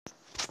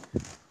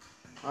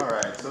All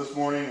right, so this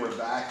morning we're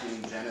back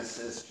in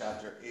Genesis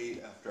chapter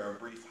 8 after our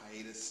brief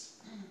hiatus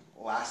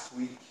last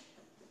week.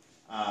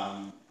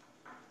 Um,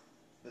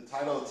 the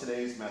title of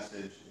today's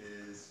message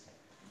is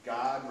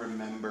God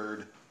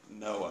Remembered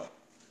Noah.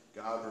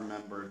 God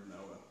Remembered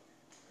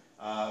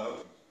Noah.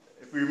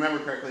 If we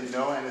remember correctly,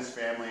 Noah and his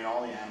family and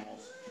all the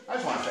animals. I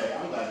just want to say,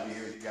 I'm glad to be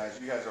here with you guys.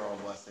 You guys are all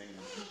a blessing.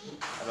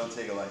 I don't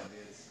take it lightly.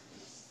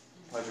 It's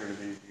a pleasure to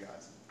be with you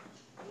guys.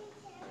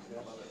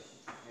 I love it.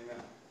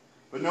 Amen.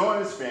 But Noah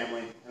and his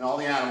family and all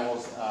the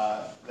animals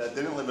that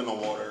didn't live in the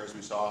water, as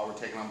we saw, were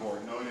taken on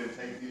board. Noah needed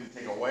to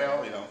take a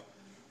whale.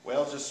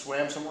 Whales just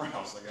swam somewhere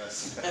else, I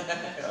guess.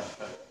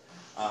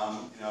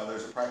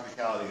 There's a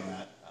practicality in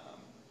that.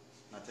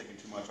 Not taking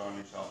too much on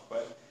yourself.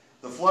 But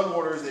the flood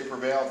waters, they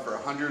prevailed for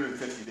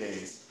 150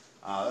 days.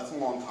 That's a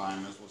long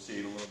time, as we'll see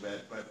in a little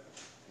bit. But,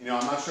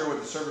 I'm not sure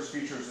what the surface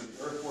features of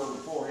the earth were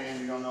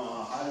beforehand. We don't know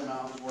how high the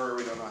mountains were.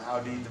 We don't know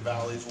how deep the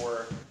valleys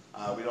were.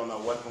 We don't know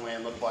what the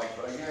land looked like,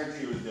 but I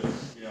guarantee it was different.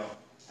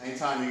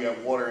 Anytime you get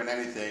water in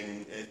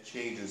anything, it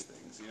changes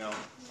things.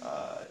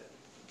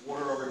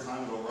 Water over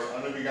time will over. I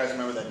don't know if you guys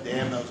remember that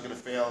dam that was going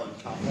to fail in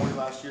California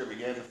last year. It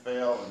began to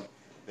fail, and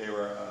they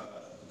were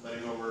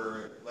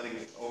letting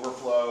it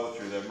overflow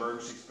through the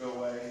emergency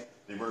spillway.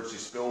 The emergency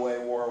spillway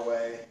wore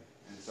away,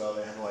 and so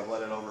they had to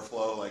let it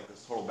overflow, like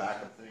this total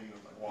backup thing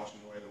was washing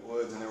away the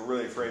woods, and they were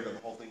really afraid that the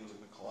whole thing was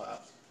going to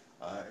collapse.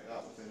 It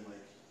got within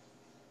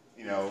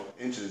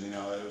inches. It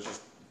was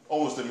just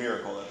almost a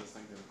miracle that this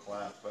thing didn't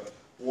collapse. But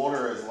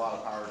water has a lot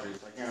of power to it,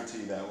 so I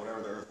guarantee that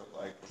whatever the earth looked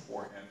like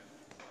beforehand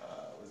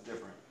was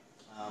different.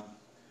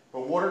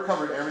 But water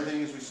covered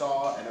everything as we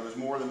saw, and it was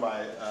more than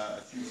by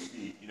a few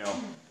feet.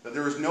 That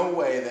there was no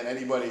way that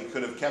anybody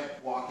could have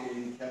kept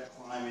walking, kept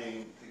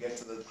climbing to get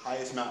to the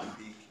highest mountain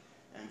peak,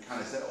 and kind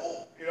of said,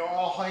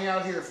 I'll hang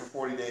out here for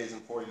 40 days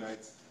and 40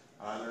 nights.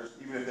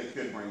 Even if they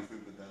could bring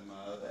food with them,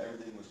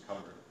 everything was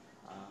covered.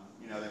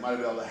 They might have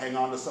been able to hang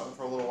on to something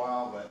for a little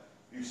while, but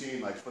you've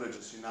seen footage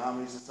of tsunamis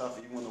and stuff.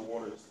 Even when the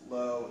water is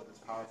low, it's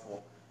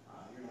powerful.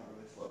 You're not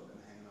really floating and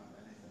hanging on to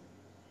anything.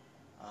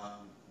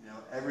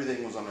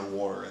 Everything was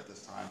underwater at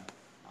this time.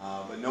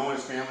 But Noah and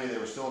his family, they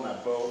were still in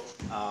that boat.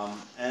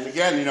 And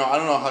again, I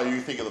don't know how you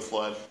think of the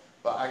flood,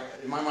 but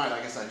in my mind, I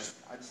guess I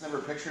just never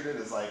pictured it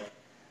as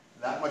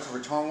that much of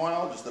a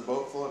turmoil. Just the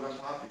boat floating on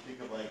top. You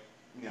think of the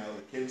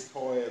kid's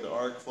toy, the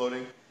ark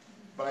floating.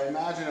 But I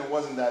imagine it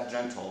wasn't that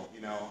gentle.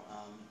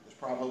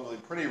 Probably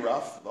pretty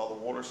rough with all the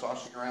water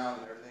sloshing around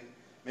and everything.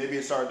 Maybe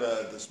it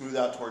started to smooth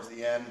out towards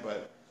the end,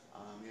 but if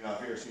you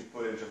ever seen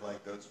footage of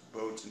those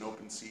boats in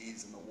open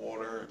seas and the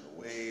water and the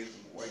waves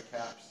and the white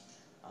caps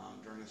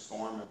during a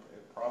storm, it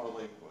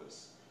probably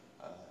was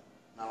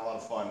not a lot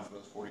of fun for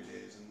those 40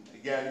 days. And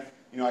again,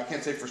 I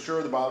can't say for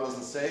sure, the Bible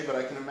doesn't say, but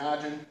I can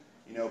imagine,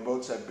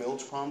 boats that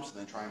bilge pumps and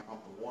then try and pump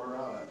the water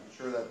out. I'm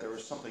sure that there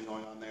was something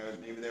going on there.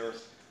 Maybe they were,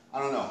 I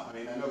don't know.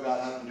 I know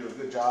God had them do a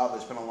good job. They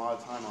spent a lot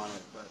of time on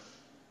it, but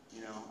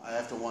I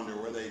have to wonder,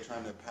 were they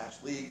trying to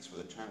patch leaks? Were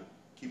they trying to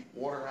keep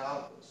water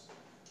out?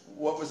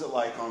 What was it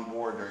like on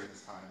board during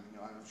this time?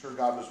 I'm sure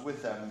God was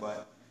with them,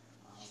 but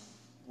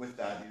with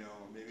that,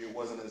 maybe it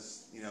wasn't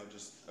as,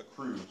 just a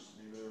cruise.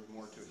 Maybe there was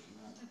more to it than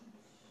that.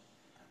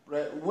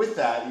 But with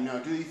that,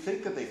 do you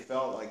think that they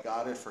felt like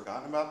God had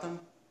forgotten about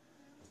them?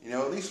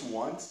 At least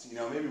once,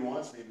 maybe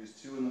once, maybe it was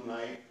 2 in the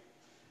night.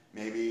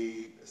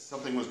 Maybe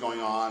something was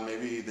going on.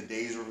 Maybe the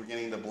days were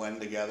beginning to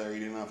blend together. You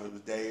didn't know if it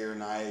was day or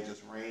night,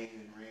 just rain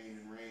and rain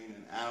and rain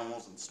and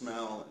animals and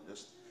smell and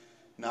just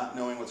not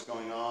knowing what's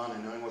going on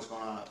and knowing what's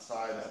going on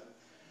outside that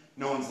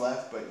no one's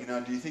left. But, do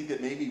you think that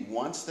maybe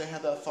once they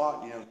had that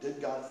thought, did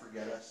God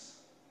forget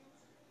us?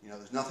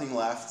 There's nothing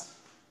left.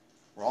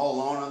 We're all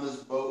alone on this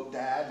boat,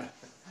 Dad.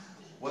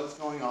 What's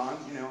going on?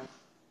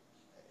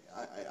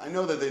 I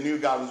know that they knew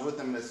God was with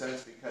them in a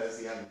sense because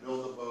he had to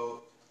build a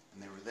boat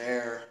and they were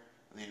there.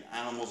 And they had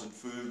animals and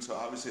food, so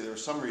obviously there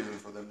was some reason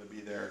for them to be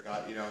there.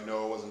 God,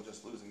 Noah wasn't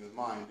just losing his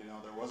mind.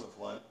 There was a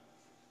flood.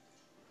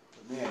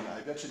 But man,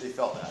 I bet you they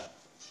felt that.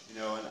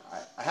 And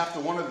I have to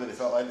wonder that they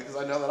felt like it because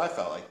I know that I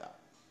felt like that.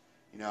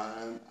 And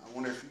I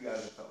wonder if you guys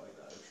have felt like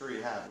that. I'm sure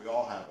you have. We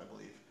all have, I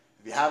believe.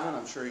 If you haven't,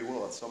 I'm sure you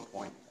will at some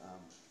point.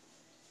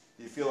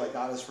 Do you feel like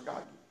God has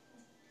forgotten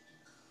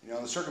you?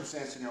 The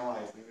circumstance in your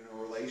life, maybe in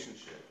a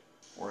relationship,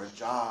 or a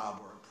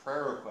job, or a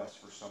prayer request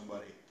for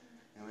somebody.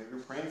 Maybe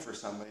you're praying for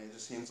somebody, it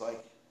just seems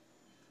like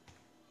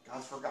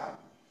God's forgotten.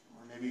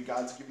 Or maybe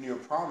God's given you a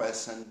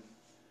promise and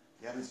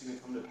you haven't seen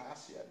it come to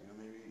pass yet.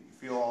 Maybe you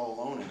feel all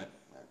alone in it.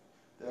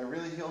 Did I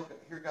really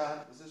hear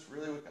God? Is this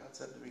really what God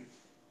said to me?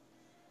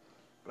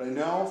 But I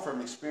know from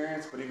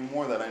experience, but even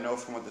more that I know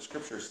from what the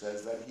scripture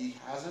says, that he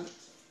hasn't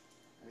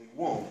and he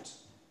won't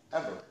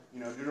ever.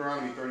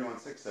 Deuteronomy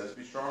 31:6 says,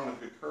 "Be strong and of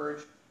good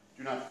courage.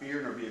 Do not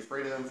fear nor be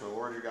afraid of them, for the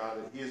Lord your God,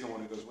 he is the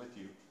one who goes with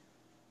you."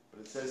 But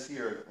it says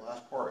here, the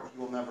last part, he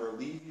will never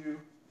leave you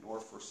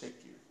nor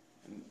forsake you.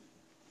 And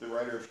the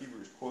writer of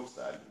Hebrews quotes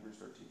that in Hebrews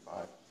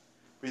 13:5.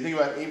 But you think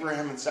about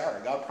Abraham and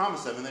Sarah. God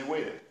promised them and they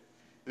waited.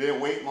 They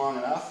didn't wait long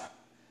enough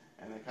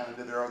and they kind of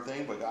did their own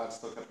thing, but God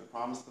still kept the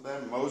promise to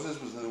them. Moses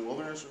was in the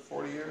wilderness for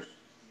 40 years.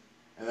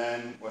 And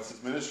then, what's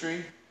his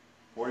ministry?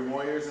 40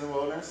 more years in the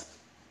wilderness.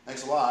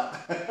 Thanks a lot.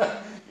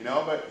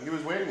 But he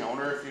was waiting. I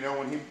wonder if,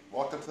 when he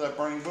walked up to that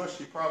burning bush,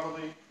 he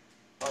probably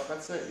thought,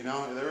 that's it.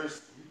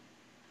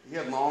 He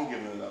had long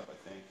given it up,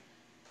 I think.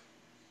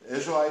 The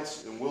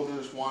Israelites in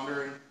wilderness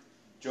wandering.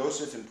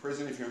 Joseph in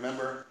prison, if you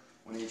remember,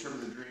 when he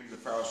interpreted the dreams of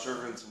Pharaoh's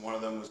servants, and one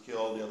of them was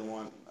killed, the other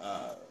one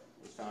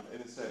was found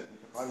innocent.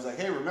 I was like,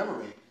 hey, remember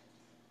me.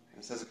 And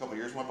it says a couple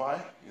years went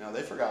by.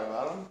 They forgot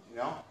about him.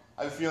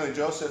 I have a feeling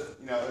Joseph,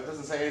 it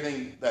doesn't say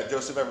anything that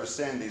Joseph ever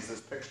sinned. He's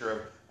this picture of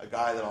a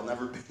guy that I'll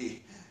never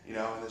be, in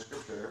the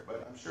scripture.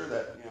 But I'm sure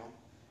that,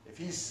 if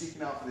he's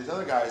seeking out for these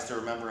other guys to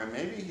remember him,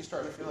 maybe he's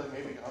starting to feel like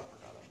maybe God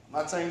forgot him. I'm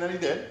not saying that he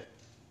did.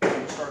 But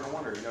he's starting to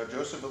wonder.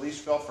 Joseph at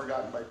least felt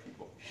forgotten by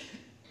people.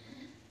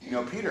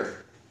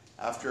 Peter,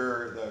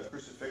 after the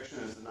crucifixion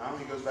and his denial,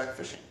 he goes back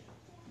fishing.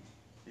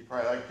 He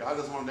probably God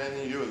doesn't want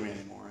anything to do with me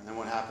anymore. And then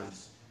what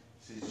happens?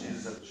 He sees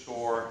Jesus at the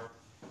shore,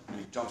 and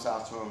he jumps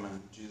out to him,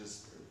 and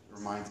Jesus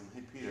reminds him,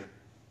 hey, Peter,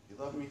 you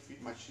love me?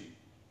 Feed my sheep.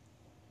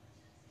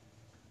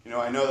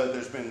 I know that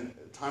there's been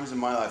times in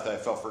my life that I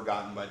felt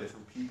forgotten by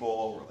different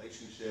people,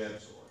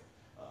 relationships,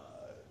 or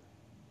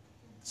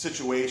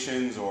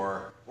situations,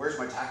 or where's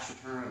my tax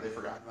return? Have they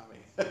forgotten about me?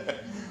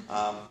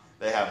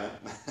 They haven't.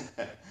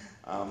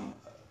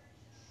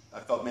 I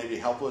felt maybe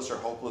helpless or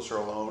hopeless or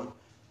alone,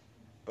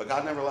 but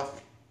God never left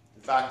me.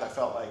 In fact, I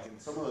felt like in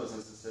some of those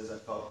instances I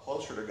felt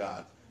closer to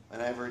God than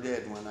I ever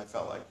did when I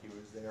felt like he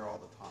was there all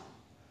the time.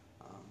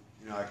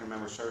 I can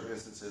remember certain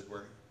instances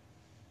where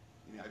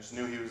I just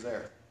knew he was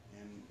there,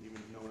 and even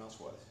if no one else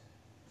was.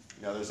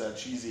 There's that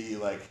cheesy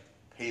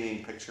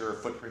painting picture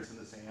of footprints in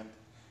the sand.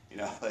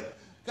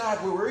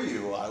 God, where were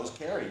you? Well, I was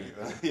carrying you.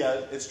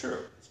 Yeah, it's true.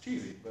 It's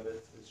cheesy, but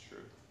it's true.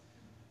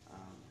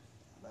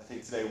 I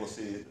think today we'll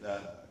see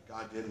that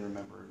God did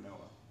remember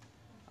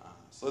Noah.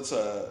 So let's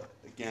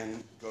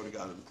again go to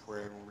God in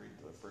prayer, and we'll read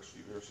the first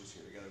few verses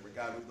here together. But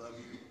God, we love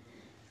you.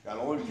 God,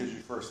 only because you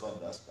first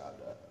loved us, God.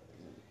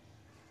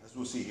 As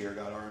we'll see here,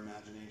 God, our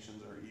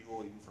imaginations are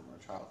evil even from our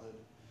childhood.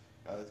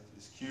 God,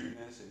 as cute and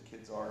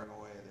kids are in a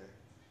way,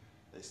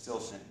 they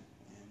still sin.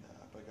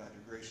 But God,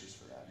 you're gracious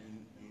for that.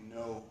 You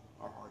know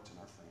our hearts and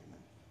our frame,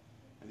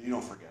 and you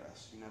don't forget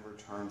us. You never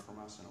turn from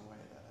us in a way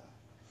that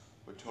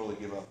would totally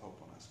give up hope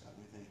on us, God.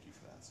 We thank you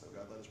for that. So,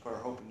 God, let us put our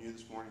hope in you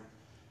this morning.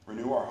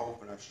 Renew our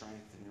hope and our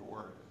strength in your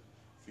word.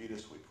 Feed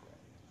us, we pray.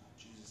 In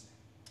Jesus'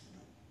 name,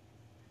 amen.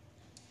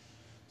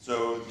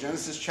 So,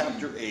 Genesis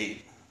chapter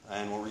 8,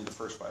 and we'll read the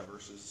first 5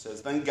 verses. It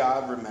says, Then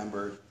God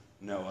remembered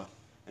Noah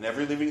and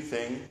every living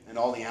thing and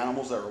all the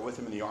animals that were with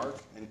him in the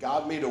ark. And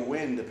God made a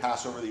wind to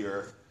pass over the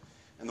earth,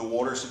 and the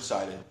water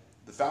subsided.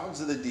 The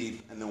fountains of the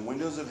deep and the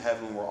windows of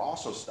heaven were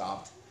also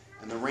stopped,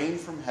 and the rain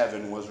from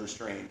heaven was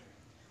restrained.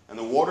 And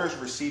the waters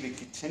receded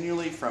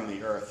continually from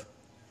the earth.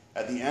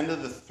 At the end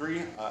of the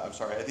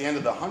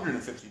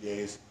 150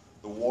 days,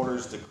 the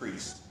waters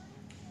decreased.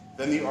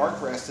 Then the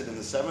ark rested in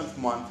the 7th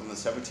month on the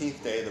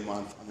 17th day of the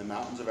month on the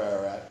mountains of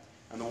Ararat.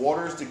 And the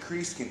waters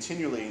decreased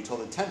continually until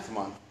the 10th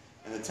month.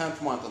 And the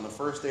 10th month, on the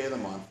first day of the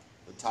month,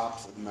 the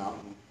tops of the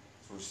mountains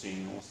were seen.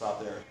 And we'll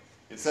stop there.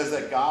 It says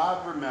that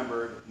God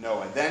remembered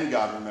Noah. Then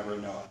God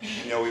remembered Noah.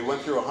 We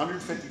went through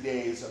 150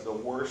 days of the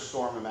worst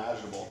storm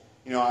imaginable.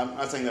 I'm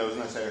not saying that it was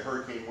necessarily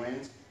hurricane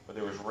winds, but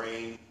there was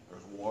rain, there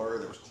was water,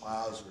 there was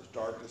clouds, there was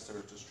darkness, there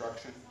was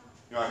destruction.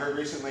 I heard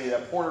recently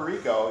that Puerto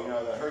Rico,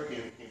 the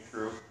hurricane that came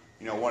through,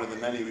 one of the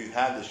many we've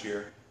had this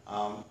year,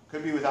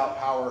 could be without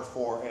power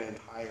for an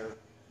entire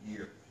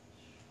year.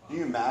 Can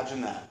you imagine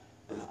that?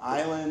 An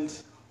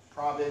island,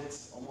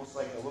 province, almost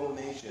like a little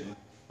nation,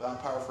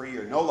 without power for a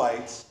year. No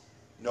lights,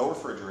 no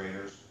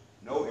refrigerators,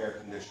 no air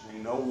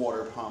conditioning, no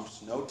water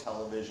pumps, no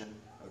television,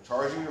 no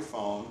charging your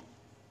phone.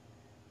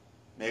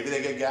 Maybe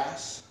they get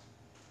gas.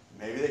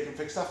 Maybe they can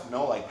fix stuff.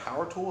 No,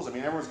 power tools.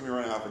 Everyone's going to be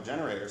running off a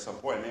generator at some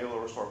point. Maybe they'll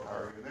restore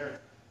power here and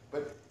there.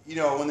 But,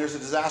 when there's a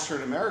disaster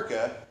in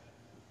America,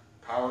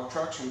 power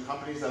trucks and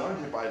companies that aren't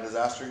hit by a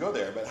disaster go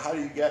there. But how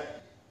do you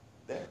get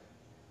there?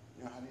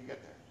 How do you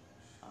get there?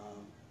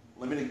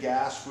 Limited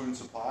gas, food and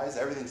supplies,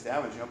 everything's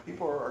damaged.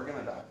 People are going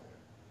to die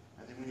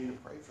there. I think we need to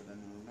pray for them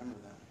and remember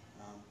them.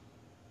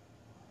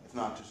 If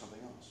not, do something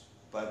else.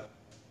 But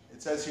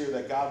it says here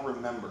that God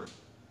remembered.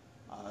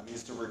 It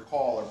means to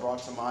recall or brought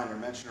to mind or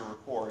mention or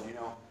record.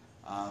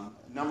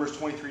 Numbers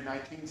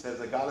 23:19 says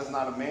that God is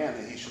not a man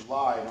that he should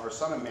lie, nor a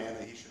son of man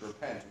that he should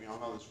repent. We all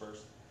know this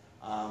verse.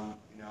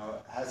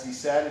 Has he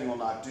said and he will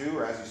not do,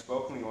 or has he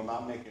spoken and he will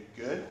not make it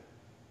good?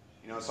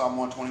 Psalm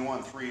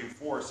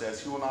 121:3-4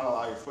 says, He will not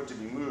allow your foot to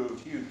be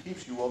moved. He who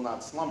keeps you will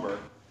not slumber.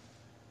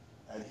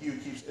 And he who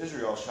keeps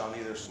Israel shall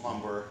neither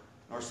slumber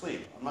nor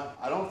sleep.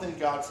 I don't think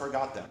God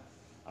forgot them.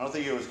 I don't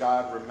think it was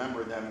God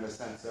remembered them in the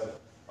sense of,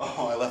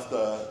 I left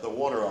the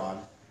water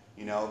on.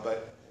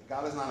 But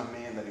God is not a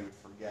man that he would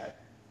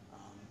forget.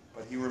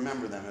 But he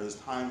remembered them. It was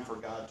time for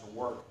God to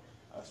work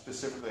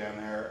specifically on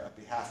their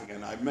behalf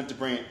again. I meant to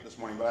bring it this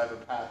morning, but I have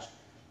a patch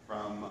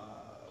from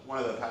one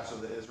of the patches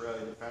of the Israeli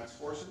Defense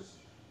Forces.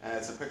 And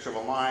it's a picture of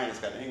a lion. It's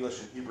got English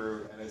and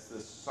Hebrew, and it's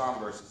this psalm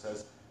verse that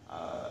says,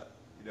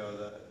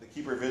 The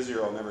keeper of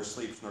Israel never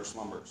sleeps nor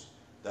slumbers.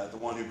 That the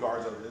one who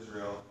guards over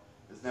Israel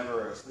is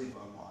never asleep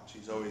on watch.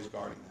 He's always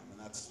guarding them,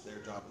 and that's their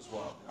job as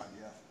well, the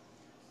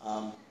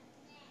IDF.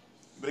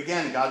 But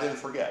again, God didn't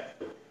forget.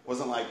 It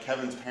wasn't like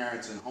Kevin's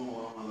parents in Home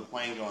Alone on the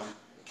plane going,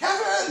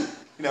 Kevin!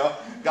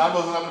 God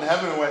wasn't up in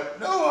heaven and went,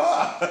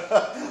 Noah!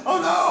 Oh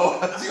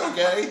no! Is he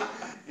okay?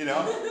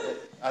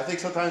 I think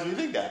sometimes we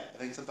think that. I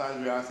think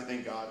sometimes we honestly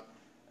think God,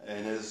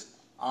 in his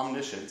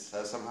omniscience,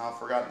 has somehow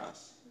forgotten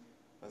us.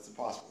 That's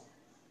impossible.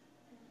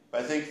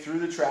 But I think through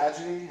the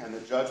tragedy and the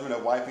judgment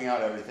of wiping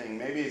out everything,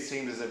 maybe it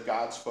seemed as if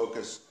God's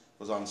focus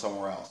was on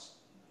somewhere else.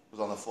 It was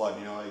on the flood.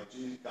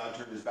 God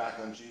turned his back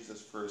on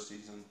Jesus for a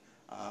season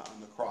on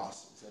the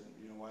cross. He said,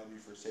 why have you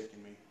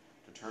forsaken me?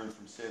 To turn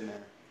from sin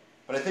there.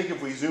 But I think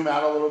if we zoom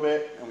out a little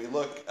bit and we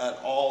look at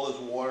all this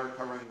water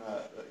covering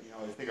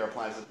I think our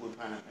planet is a blue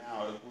planet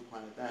now, or a blue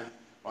planet then.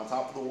 But on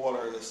top of the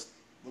water, this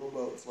little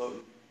boat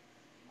floating.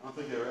 I don't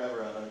think they were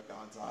ever out of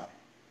God's eye.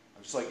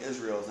 Just like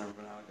Israel has never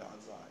been out of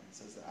God's eye. It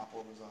says the apple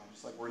of his eye.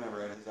 Just like we're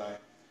never out of his eye.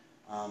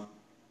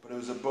 But it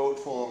was a boat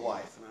full of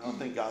life. And I don't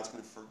think God's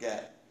going to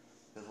forget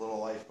his little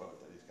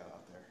lifeboat that he's got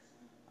out there.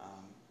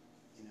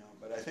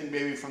 But I think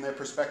maybe from their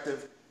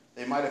perspective,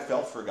 they might have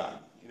felt forgotten.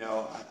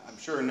 I'm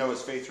sure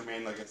Noah's faith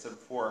remained, like I said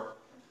before,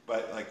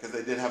 but because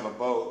they did have a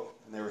boat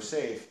and they were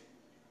safe.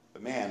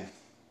 But man,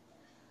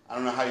 I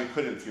don't know how you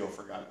couldn't feel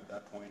forgotten at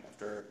that point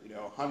after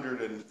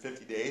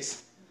 150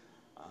 days.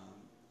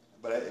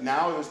 But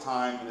now it was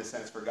time, in a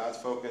sense, for God's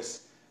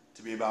focus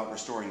to be about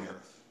restoring the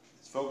earth.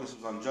 His focus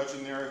was on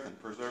judging the earth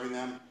and preserving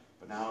them,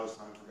 but now it's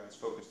time for God's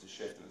focus to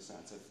shift, in a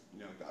sense, if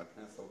God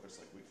can have focus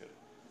like we could.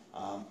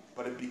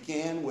 But it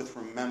began with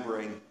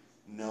remembering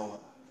Noah.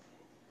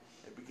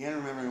 It began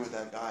remembering with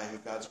that guy who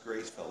God's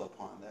grace fell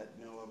upon, that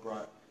Noah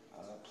brought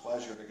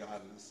pleasure to God,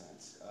 in a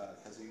sense,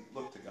 because he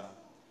looked to God.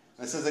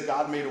 And it says that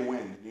God made a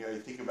wind. You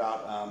think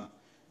about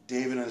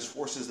David and his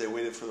forces, they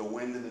waited for the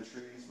wind in the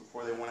trees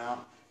before they went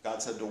out. God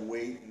said to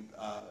wait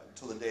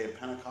until the day of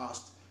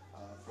Pentecost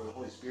for the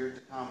Holy Spirit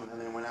to come, and then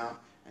they went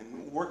out. And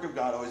the work of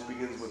God always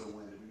begins with a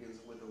wind. It begins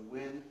with the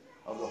wind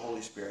of the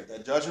Holy Spirit.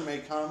 That judgment may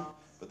come,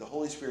 but the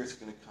Holy Spirit's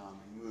going to come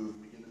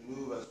and begin to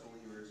move us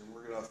believers, and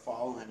we're going to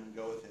follow him and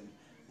go with him.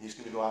 And he's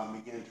going to go out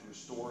and begin to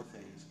restore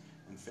things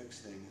and fix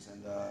things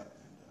and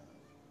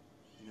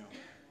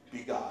be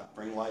God,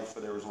 bring life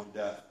where there was only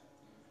death.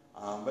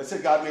 But it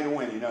said God made a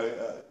wind.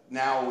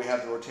 Now we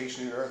have the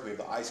rotation of the earth, we have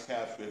the ice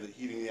caps, we have the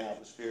heating of the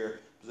atmosphere,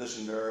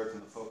 position of the earth,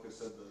 and the focus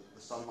of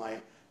the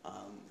sunlight.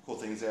 Cool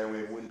things there. We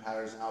have wind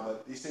patterns now,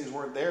 but these things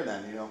weren't there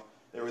then.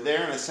 They were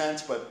there in a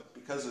sense, but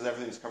because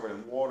everything's covered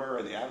in water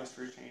and the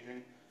atmosphere is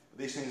changing,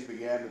 these things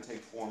began to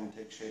take form and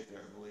take shape there,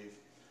 I believe.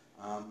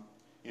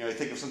 You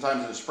think of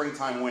sometimes in the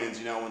springtime winds,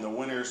 when the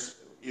winter's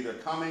either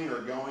coming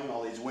or going,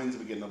 all these winds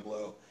begin to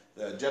blow.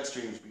 The jet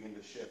streams begin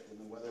to shift, and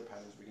the weather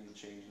patterns begin to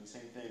change. And the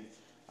same thing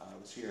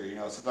was here.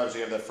 Sometimes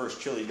you have that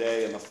first chilly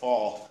day in the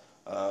fall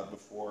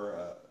before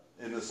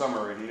in the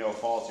summer, and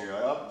fall's here.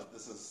 You're like,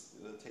 this is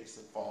the taste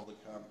of fall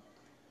to come.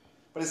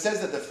 But it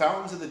says that the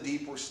fountains of the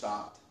deep were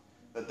stopped,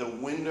 that the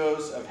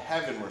windows of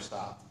heaven were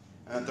stopped,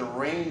 and that the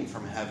rain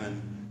from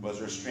heaven was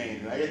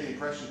restrained. And I get the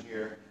impression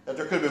here that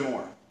there could have been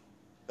more,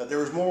 that there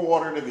was more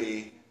water to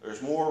be,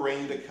 there's more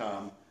rain to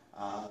come.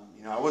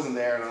 I wasn't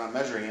there and I'm not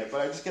measuring it,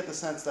 but I just get the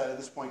sense that at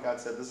this point God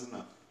said, this is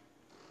enough.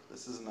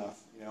 This is enough,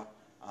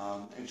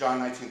 In John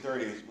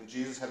 19:30, when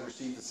Jesus had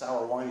received the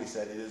sour wine, he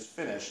said, it is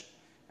finished.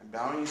 And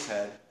bowing his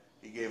head,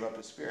 he gave up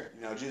his spirit.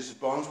 Jesus'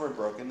 bones were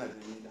broken, that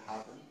didn't need to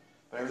happen.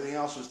 But everything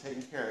else was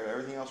taken care of.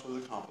 Everything else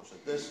was accomplished.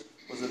 That this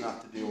was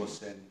enough to deal with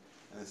sin.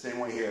 And the same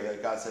way here,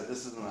 that God said,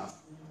 this is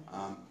enough.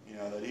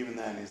 That even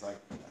then, he's like,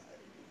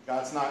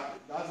 God's not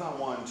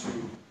one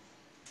to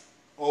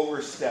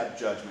overstep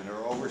judgment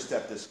or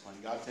overstep discipline.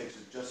 God takes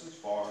it just as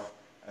far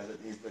as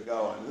it needs to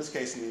go. And in this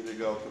case, it needed to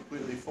go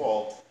completely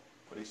full,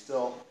 but he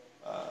still,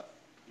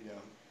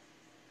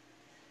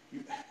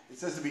 it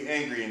says to be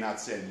angry and not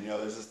sin.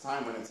 There's this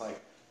time when it's like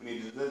we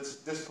need to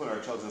discipline our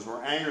children.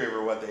 We're angry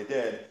over what they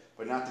did,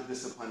 but not to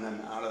discipline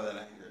them out of that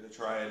anger, to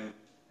try and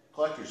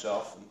collect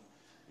yourself and,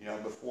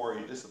 before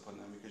you discipline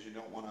them, because you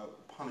don't want to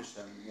punish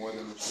them more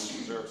than the sin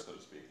deserves, so to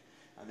speak.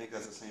 I think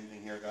that's the same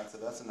thing here. God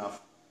said, that's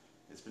enough.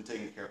 It's been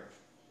taken care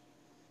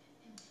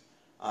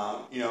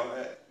of.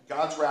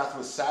 God's wrath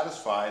was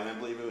satisfied, and I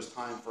believe it was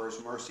time for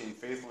his mercy and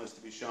faithfulness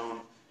to be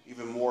shown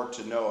even more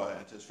to Noah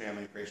and to his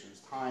family and creation.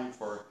 It's time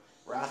for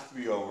wrath to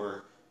be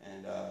over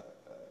and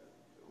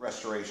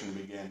restoration to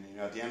begin.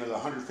 At the end of the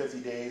 150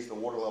 days, the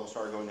water level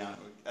started going down.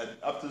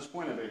 Up to this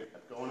point, it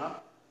kept going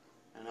up,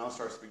 and now it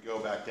starts to go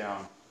back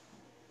down.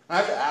 And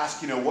I have to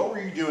ask, what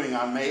were you doing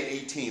on May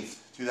 18th,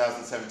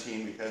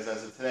 2017? Because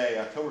as of today,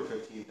 October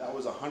 15th, that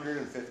was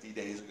 150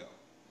 days ago.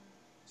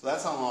 So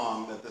that's how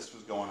long that this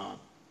was going on.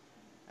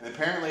 And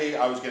apparently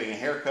I was getting a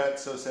haircut,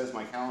 so says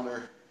my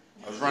calendar.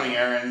 I was running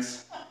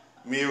errands.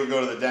 Mia would go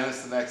to the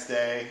dentist the next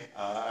day.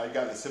 I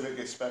got the Civic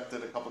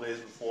Expected a couple days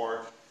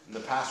before, and the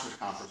pastor's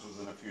conference was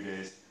in a few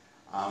days.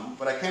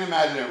 But I can't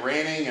imagine it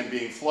raining and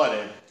being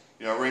flooded.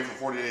 It rained for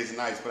 40 days and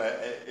nights,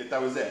 but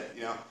that was it.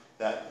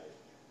 that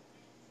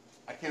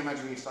I can't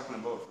imagine being stuck in a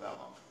boat for that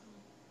long.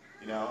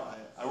 You know,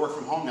 I work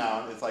from home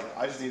now, and it's like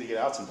I just need to get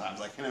out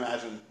sometimes. I can't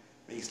imagine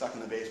being stuck in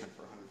the basement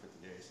for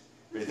 150 days.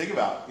 But you think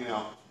about,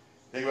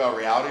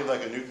 reality of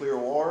like a nuclear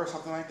war or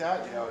something like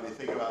that. You know, and you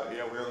think about, we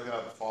were looking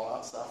at the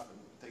fallout stuff and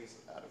things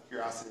out of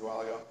curiosity a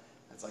while ago.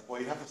 It's like, well,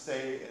 you have to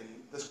stay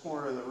in this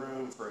corner of the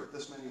room for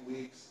this many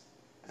weeks,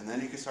 and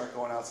then you can start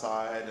going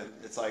outside, and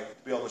it's like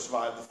to be able to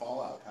survive the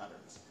fallout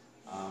patterns.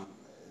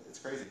 It's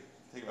crazy.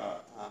 Think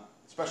about it.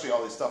 Especially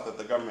all these stuff that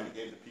the government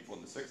gave to people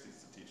in the 60s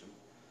to teach them.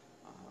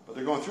 But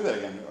they're going through that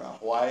again.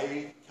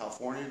 Hawaii,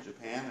 California,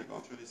 Japan, they're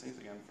going through these things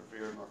again for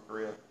fear of North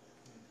Korea.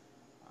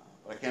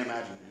 But I can't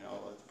imagine,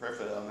 let's pray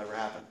for that that'll never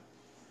happen.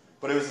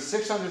 But it was the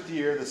 600th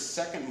year, the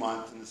second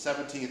month, and the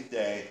 17th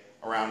day,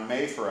 around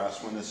May for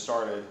us when this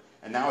started.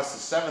 And now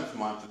it's the 7th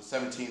month, and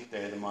the 17th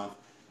day of the month,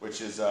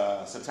 which is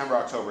September,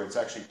 October. It's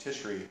actually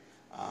Tishri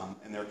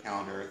in their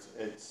calendar.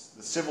 It's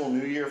the civil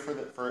New Year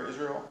for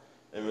Israel.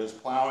 It was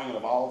plowing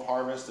of olive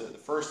harvest. The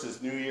first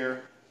is New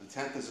Year, the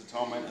 10th is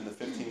Atonement, and the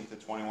 15th to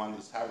 21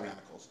 is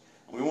Tabernacles.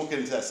 And we won't get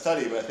into that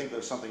study, but I think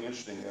there's something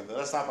interesting there.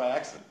 That's not by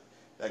accident.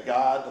 That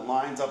God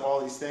lines up all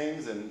these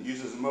things and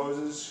uses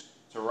Moses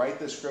to write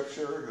the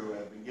scripture, who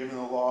have been given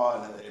the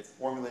law, and they've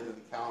formulated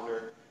the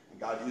calendar. And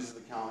God uses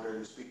the calendar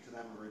to speak to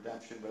them of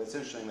redemption. But it's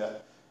interesting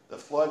that the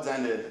floods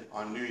ended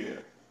on New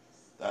Year,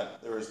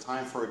 that there was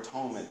time for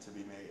atonement to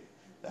be made,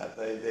 that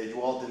they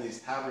dwelt in these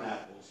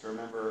tabernacles to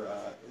remember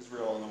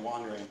Israel and the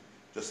wandering,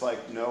 just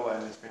like Noah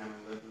and his family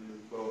lived in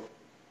the boat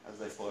as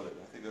they floated.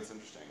 I think that's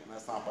interesting, and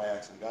that's not by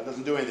accident. God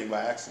doesn't do anything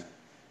by accident.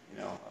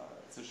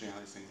 It's interesting how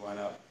these things line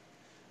up.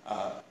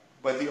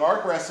 But the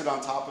ark rested on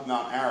top of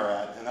Mount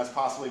Ararat, and that's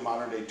possibly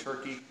modern-day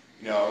Turkey.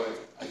 I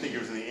think it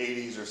was in the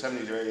 80s or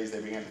 70s or 80s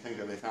they began to think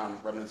that they found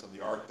remnants of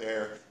the ark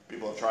there.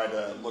 People have tried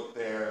to look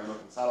there and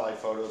look at satellite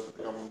photos, but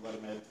the government let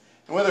them in.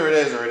 And whether it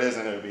is or it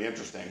isn't, it would be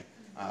interesting.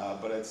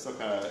 But it's still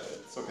kind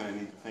of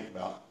neat to think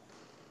about.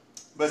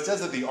 But it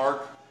says that the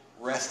ark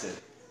rested.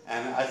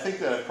 And I think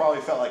that it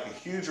probably felt like a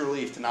huge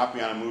relief to not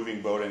be on a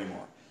moving boat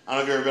anymore. I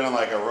don't know if you've ever been on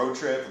like a road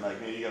trip and like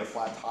maybe you got a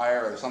flat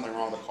tire or there's something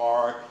wrong with the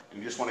car and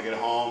you just want to get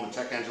home, the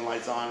check engine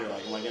light's on, you're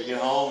like, am I going to get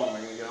home? Am I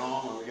going to get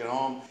home? Am I going to get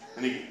home?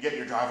 And you get in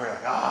your driveway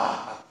like,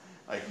 I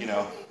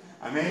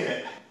made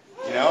it.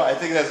 I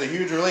think that's a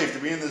huge relief to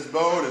be in this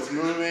boat. It's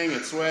moving,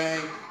 it's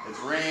swaying, it's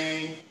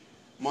raining,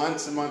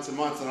 months and months and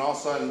months, and all of a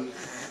sudden,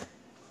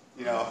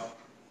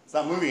 it's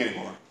not moving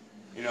anymore.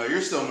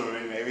 You're still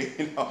moving maybe,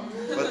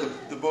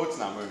 but the boat's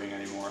not moving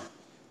anymore.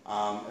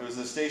 It was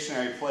a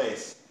stationary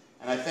place.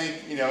 And I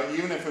think,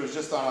 even if it was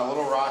just on a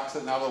little rock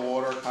sitting out of the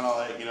water, kind of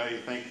like, you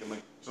think in the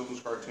children's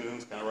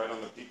cartoons, kind of right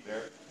on the peak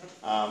there,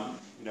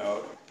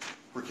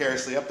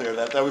 precariously up there,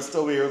 that would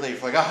still be a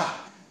relief. Like,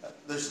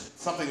 there's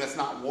something that's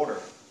not water.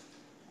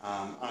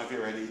 I don't know if you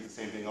ever had to eat the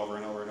same thing over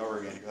and over and over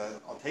again.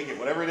 I'll take it.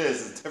 Whatever it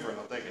is, it's different.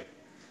 I'll take it.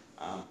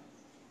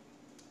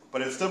 But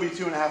it'll still be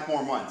 2.5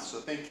 more months. So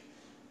think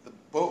the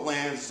boat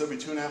lands, it'll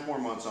still be 2.5 more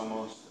months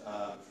almost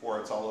before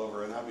it's all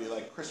over. And that'll be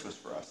like Christmas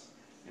for us.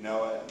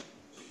 The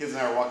kids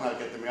and I were walking out to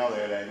get the mail the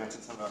other day. I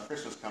mentioned something about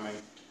Christmas coming.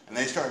 And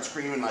they started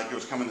screaming like it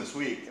was coming this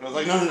week. And I was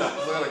like, no. We've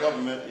got a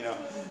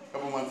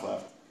couple months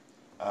left.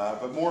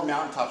 But more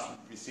mountaintops will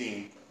be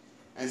seen.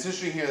 And it's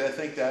interesting here that I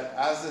think that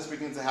as this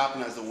begins to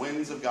happen, as the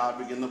winds of God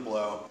begin to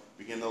blow,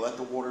 begin to let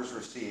the waters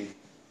recede,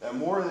 that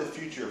more of the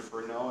future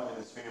for Noah and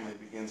his family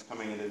begins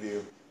coming into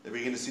view. They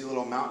begin to see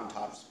little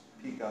mountaintops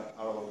peek up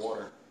out of the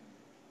water.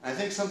 And I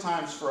think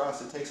sometimes for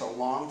us it takes a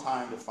long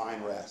time to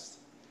find rest.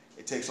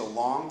 It takes a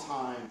long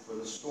time for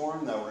the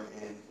storm that we're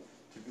in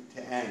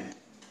to end.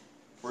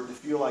 For it to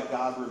feel like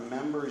God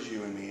remembers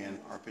you and me and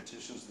our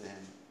petitions to him.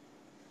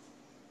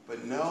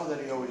 But know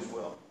that he always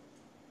will.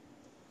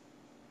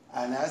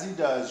 And as he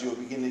does, you'll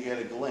begin to get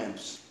a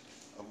glimpse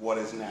of what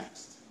is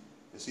next.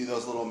 You see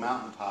those little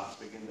mountaintops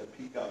begin to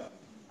peek up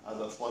out of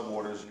the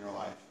floodwaters in your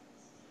life.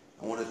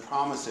 And what his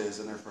promises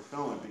and their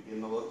fulfillment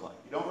begin to look like.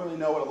 You don't really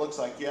know what it looks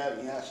like yet.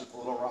 And yeah, it's just a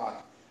little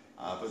rock.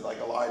 But like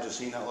Elijah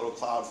seeing that little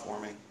cloud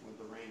forming with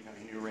the rain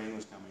coming, he knew rain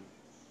was coming.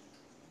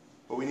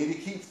 But we need to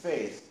keep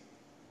faith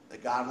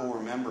that God will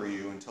remember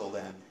you until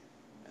then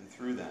and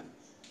through then.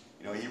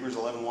 Hebrews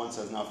 11:1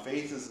 says, now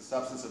faith is the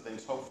substance of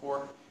things hoped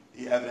for,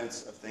 the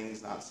evidence of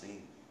things not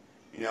seen.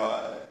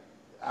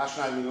 Ash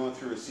and I have been going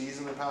through a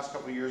season the past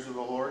couple of years with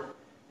the Lord,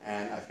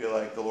 and I feel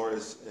like the Lord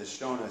has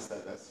shown us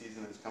that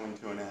season is coming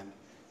to an end.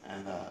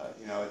 And,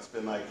 it's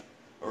been like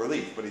a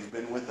relief, but he's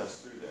been with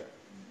us through there.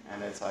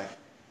 And it's like,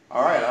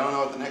 all right, I don't know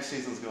what the next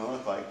season is going to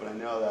look like, but I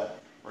know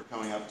that we're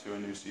coming up to a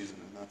new season.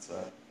 And that's,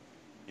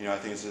 I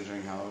think it's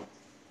interesting how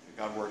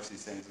God works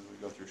these things as we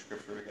go through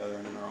Scripture together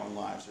and in our own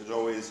lives.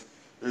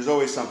 There's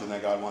always something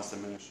that God wants to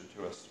minister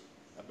to us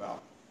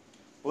about.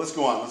 But let's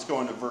go on. Let's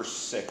go into verse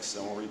 6,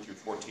 and we'll read through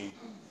 14. It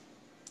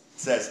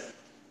says,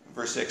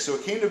 verse 6, so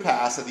it came to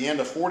pass at the end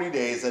of 40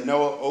 days that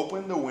Noah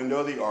opened the window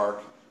of the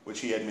ark which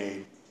he had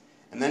made.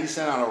 And then he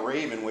sent out a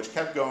raven which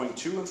kept going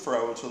to and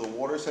fro until the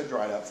waters had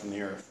dried up from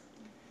the earth.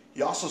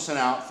 He also sent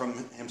out from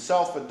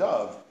himself a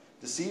dove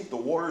to see if the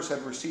waters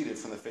had receded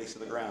from the face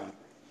of the ground.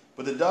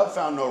 But the dove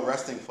found no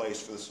resting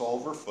place for the sole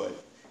of her foot,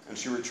 and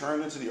she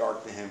returned into the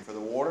ark to him, for the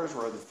waters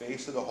were at the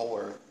face of the whole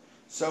earth.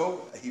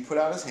 So he put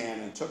out his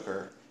hand and took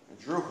her, and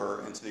drew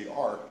her into the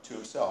ark to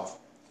himself.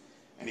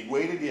 And he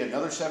waited yet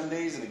another 7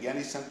 days, and again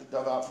he sent the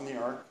dove out from the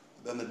ark.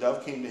 Then the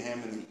dove came to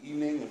him in the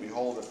evening, and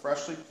behold, a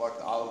freshly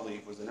plucked olive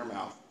leaf was in her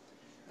mouth.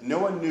 And no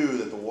one knew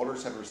that the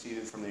waters had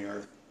receded from the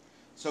earth.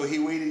 So he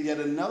waited yet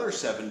another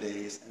 7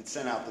 days, and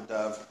sent out the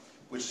dove,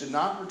 which did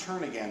not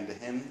return again to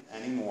him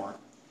any more.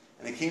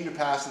 And it came to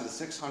pass in the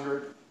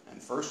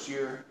 601st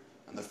year,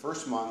 and the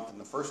first month, and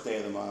the first day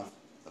of the month,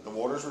 that the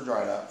waters were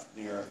dried up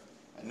from the earth.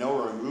 And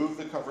Noah removed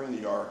the covering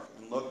of the ark,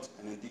 and looked,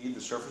 and indeed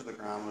the surface of the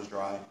ground was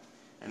dry.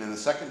 And in the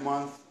second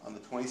month, on the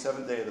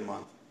 27th day of the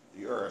month,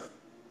 the earth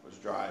was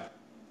dried.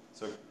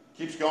 So it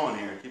keeps going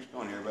here,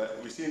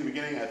 But we see in the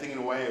beginning, I think in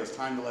a way, it was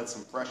time to let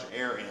some fresh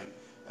air in.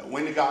 The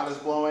wind of God is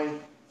blowing.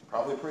 It's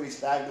probably pretty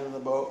stagnant in the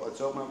boat. Let's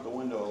open up the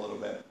window a little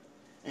bit.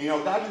 And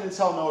God didn't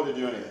tell Noah to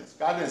do any of this.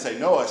 God didn't say,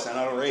 Noah, send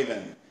out a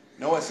raven.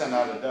 Noah sent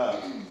out a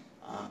dove.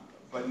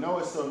 But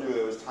Noah still knew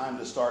it was time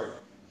to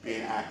start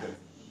being active.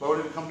 The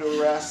boat had come to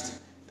a rest.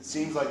 It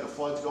seems like the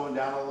flood's going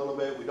down a little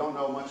bit. We don't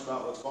know much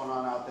about what's going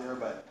on out there,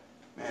 but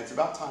man, it's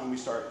about time we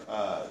start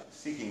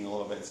seeking a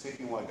little bit,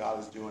 seeking what God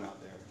is doing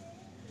out there.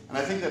 And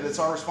I think that it's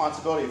our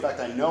responsibility, in fact,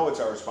 I know it's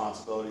our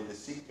responsibility to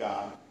seek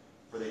God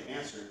for the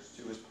answers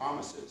to his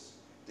promises,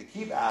 to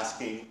keep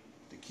asking,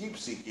 to keep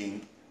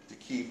seeking, to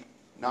keep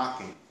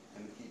knocking,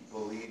 and to keep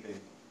believing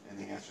in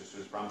the answers to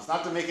his promise.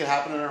 Not to make it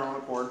happen on our own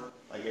accord,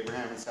 like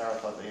Abraham and Sarah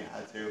thought they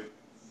had to,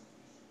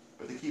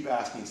 but to keep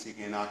asking,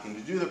 seeking, and knocking,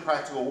 to do the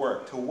practical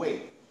work, to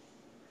wait,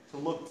 to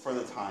look for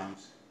the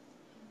times.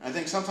 And I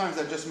think sometimes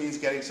that just means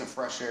getting some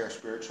fresh air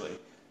spiritually.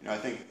 I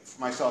think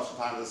for myself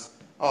sometimes it's,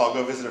 I'll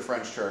go visit a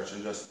friend's church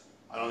and just,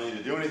 I don't need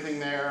to do anything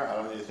there. I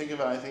don't need to think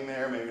about anything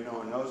there. Maybe no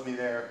one knows me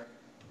there.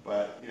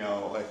 But,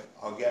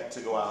 I'll get to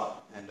go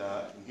out and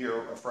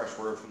hear a fresh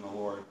word from the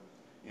Lord.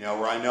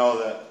 Where I know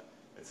that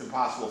it's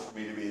impossible for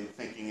me to be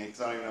thinking it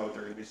because I don't even know what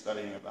they're going to be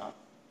studying about.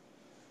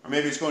 Or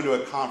maybe it's going to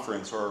a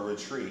conference or a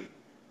retreat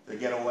to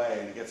get away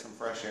and to get some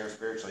fresh air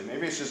spiritually.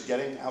 Maybe it's just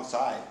getting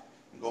outside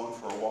and going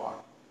for a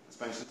walk and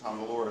spending some time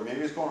with the Lord. Or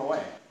maybe it's going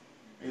away.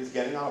 Maybe it's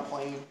getting on a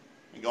plane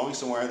and going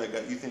somewhere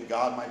that you think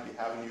God might be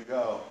having you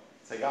go.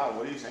 Say, God,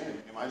 what are you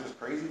saying? Am I just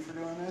crazy for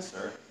doing this?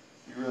 Or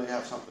do you really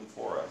have something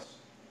for us?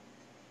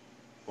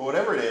 But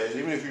whatever it is,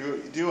 even if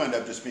you do end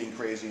up just being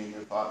crazy in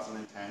your thoughts and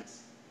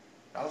intents,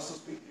 God will still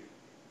speak to you.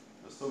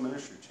 He'll still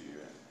minister to you.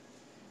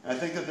 And I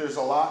think that there's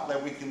a lot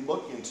that we can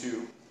look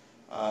into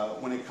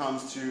when it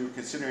comes to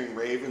considering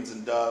ravens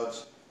and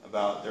doves,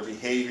 about their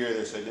behavior,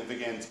 their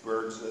significance,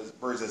 birds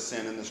as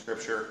sin in the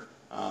Scripture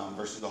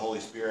versus the Holy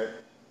Spirit.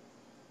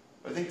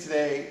 But I think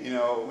today,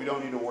 we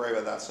don't need to worry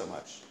about that so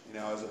much,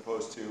 as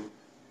opposed to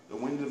the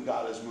wind of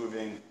God is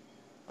moving.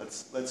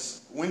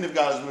 Wind of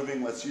God is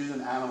moving. Let's use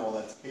an animal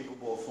that's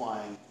capable of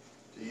flying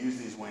to use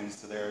these winds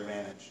to their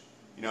advantage.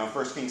 In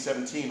 1 Kings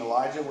 17,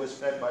 Elijah was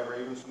fed by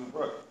ravens from the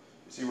brook.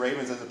 You see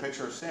ravens as a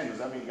picture of sin. Does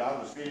that mean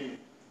God was feeding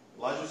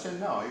Elijah sin?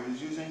 No, he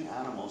was using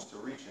animals to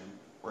reach him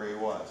where he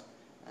was.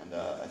 And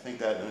I think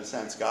that in a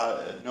sense,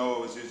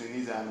 Noah was using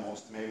these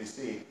animals to maybe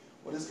see,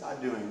 what is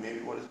God doing? Maybe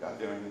what is God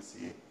doing and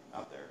see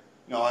out there.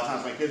 A lot of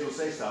times my kids will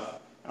say stuff,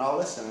 and I'll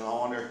listen, and I'll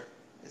wonder,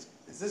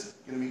 is this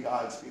going to be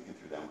God speaking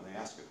through them when they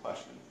ask a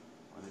question,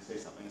 or they say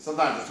something? And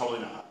sometimes it's totally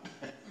not.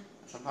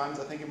 Sometimes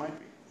I think it might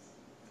be.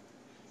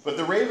 But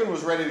the raven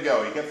was ready to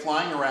go. He kept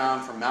flying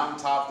around from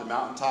mountaintop to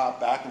mountaintop,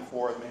 back and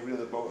forth, maybe to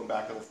the boat and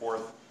back and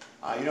forth.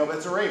 But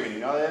it's a raven.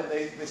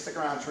 They stick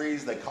around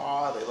trees, they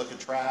caw, they look at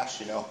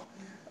trash.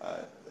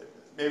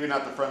 Maybe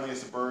not the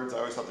friendliest of birds. I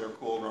always thought they were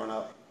cool growing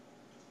up.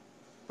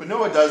 But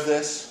Noah does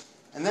this,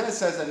 and then it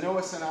says that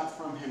Noah sent out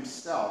from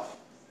himself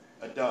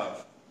a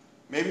dove.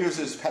 Maybe it was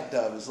his pet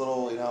dove, his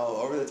little,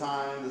 over the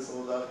time, this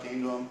little dove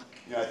came to him.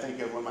 I think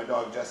of when my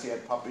dog Jessie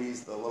had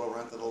puppies, the little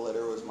runt of the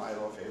litter was my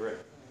little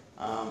favorite.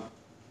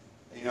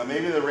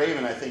 Maybe the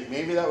raven, I think,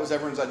 maybe that was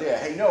everyone's idea.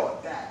 Hey, Noah,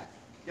 Dad,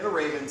 get a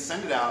raven,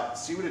 send it out,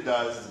 see what it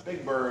does. It's a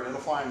big bird, it'll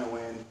fly in the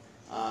wind.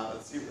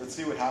 Let's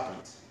see what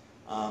happens.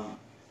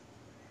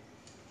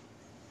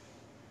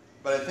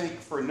 But I think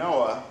for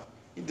Noah,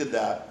 he did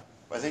that.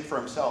 But I think for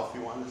himself, he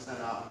wanted to send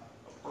out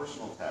a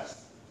personal test.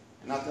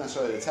 And not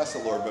necessarily to test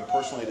the Lord, but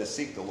personally to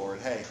seek the Lord.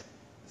 Hey,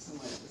 this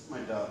is my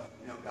dove.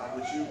 God,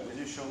 would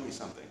you show me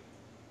something?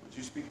 Would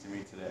you speak to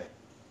me today?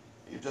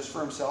 Just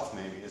for himself,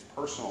 maybe, his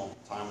personal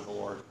time with the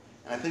Lord.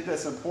 And I think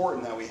that's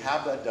important that we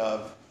have that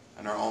dove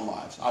in our own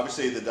lives.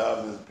 Obviously, the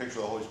dove is a picture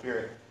of the Holy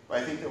Spirit, but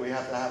I think that we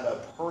have to have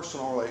that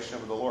personal relationship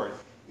with the Lord.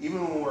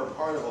 Even when we're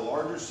part of a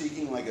larger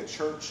seeking, like a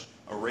church,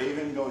 a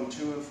raven going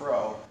to and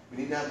fro, we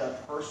need to have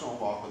that personal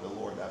walk with the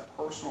Lord, that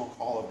personal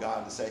call of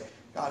God to say,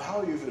 God, how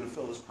are you going to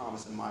fulfill this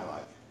promise in my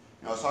life?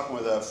 I was talking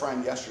with a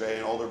friend yesterday,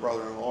 an older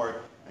brother in the Lord,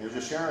 and he was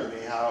just sharing with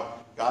me how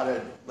God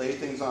had laid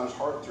things on his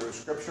heart through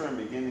Scripture and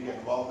began to get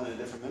involved in a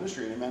different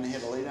ministry, and it meant he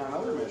had to lay down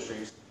other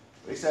ministries.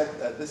 But he said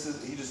that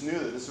he just knew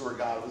that this is where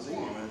God was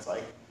leading him, and it's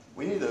like,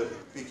 we need to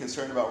be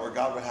concerned about where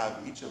God would have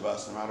each of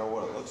us, no matter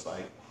what it looks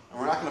like, And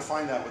we're not going to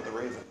find that with the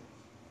raven.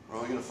 We're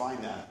only going to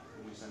find that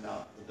when we send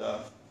out the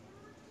dove.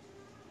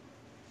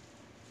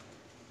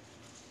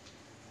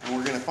 And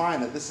we're going to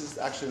find that this is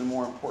actually the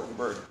more important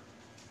bird.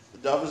 The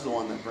dove is the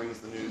one that brings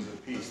the news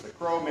of peace. The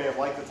crow may have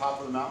liked the top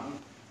of the mountain.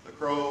 The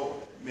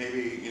crow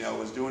maybe,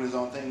 was doing his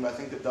own thing, but I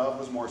think the dove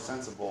was more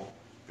sensible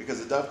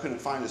because the dove couldn't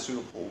find a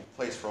suitable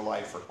place for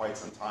life for quite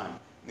some time.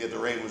 And yet the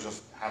raven was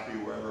just happy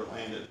wherever it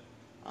landed.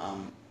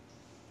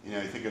 You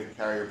think of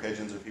carrier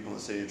pigeons or people in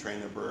the city who train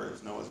their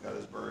birds. Noah's got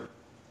his bird.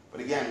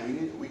 But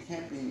again, we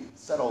can't be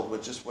settled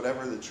with just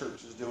whatever the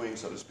church is doing,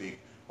 so to speak,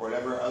 or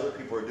whatever other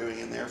people are doing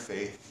in their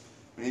faith.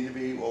 We need to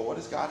be, well, what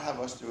does God have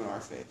us do in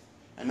our faith?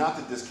 And not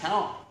to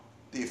discount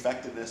the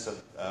effectiveness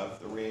of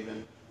the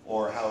raven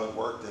or how it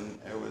worked, and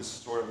it was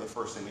sort of the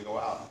first thing to go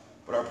out.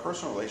 But our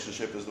personal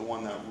relationship is the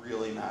one that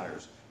really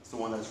matters. It's the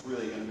one that's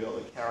really going to be able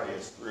to carry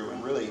us through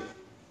and really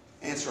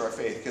answer our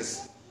faith.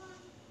 Because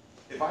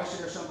if I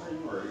share something,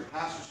 or your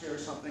pastor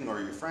shares something,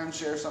 or your friend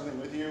shares something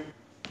with you,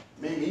 it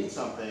may mean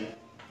something,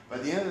 but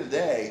at the end of the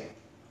day,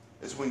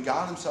 it's when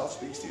God himself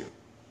speaks to you.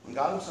 When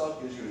God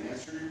himself gives you an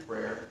answer to your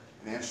prayer,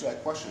 an answer to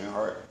that question in your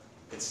heart,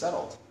 it's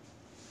settled.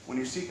 When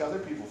you seek other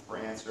people for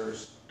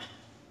answers,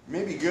 it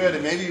may be good,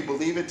 and maybe you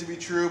believe it to be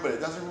true, but it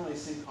doesn't really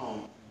sink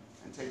home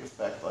and take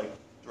effect like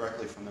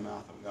directly from the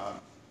mouth of God.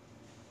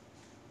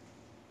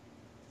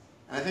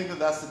 And I think that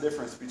that's the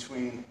difference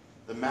between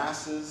the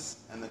masses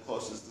and the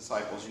closest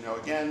disciples.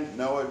 Again,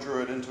 Noah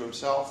drew it into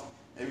himself.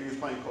 Maybe he was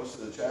playing close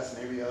to the chest.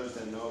 Maybe the others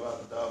didn't know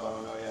about the dove. I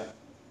don't know yet.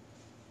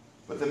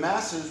 But the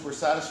masses were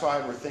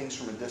satisfied with things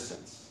from a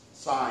distance.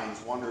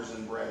 Signs, wonders,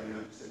 and bread. He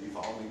said, "You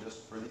follow me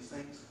just for these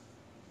things?"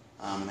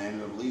 And they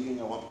ended up leaving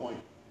at one point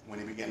when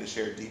he began to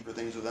share deeper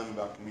things with them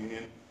about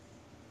communion.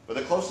 But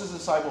the closest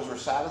disciples were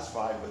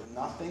satisfied with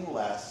nothing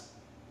less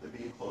than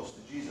being close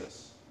to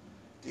Jesus,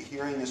 to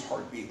hearing his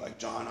heartbeat like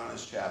John on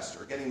his chest,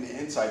 or getting the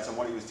insights on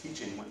what he was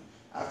teaching. When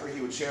after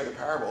he would share the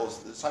parables,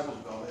 the disciples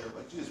would go there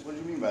like, "Jesus, what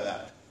do you mean by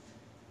that?"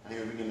 And he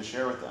would begin to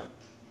share with them.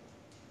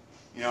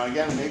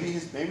 Again,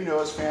 maybe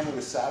Noah's family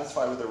was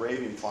satisfied with the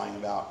raven flying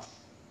about.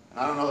 And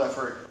I don't know that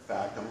for a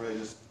fact. I'm really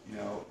just,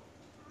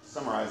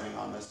 summarizing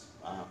on this,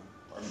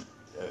 or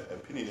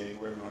opinionating,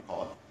 whatever you want to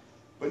call it.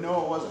 But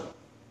Noah wasn't.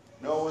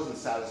 Noah wasn't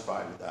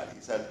satisfied with that.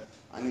 He said,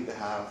 "I need to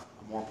have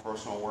a more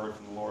personal word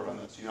from the Lord on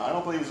this." I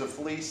don't believe it was a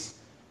fleece.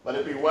 Let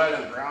it be wet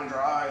and the ground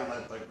dry, and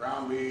let the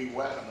ground be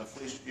wet and the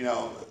fleece,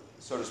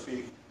 so to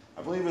speak.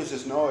 I believe it was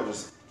just Noah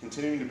just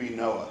continuing to be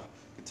Noah,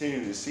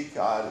 continuing to seek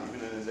God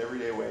even in his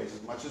everyday ways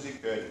as much as he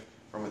could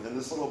from within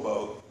this little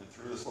boat and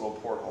through this little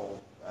porthole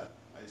that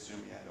I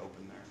assume he had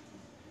open there.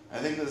 And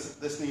I think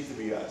this needs to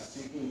be us,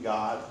 seeking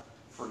God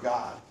for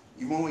God,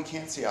 even when we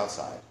can't see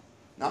outside.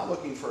 Not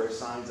looking for his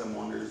signs and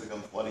wonders that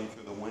come flooding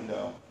through the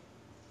window.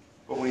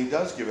 But when he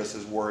does give us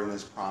his word and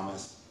his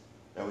promise,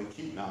 that we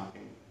keep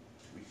knocking,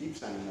 we keep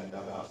sending that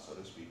dove out, so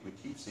to speak. We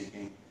keep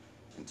seeking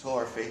until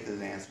our faith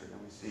is answered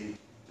and we see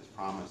his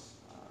promise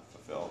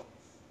fulfilled.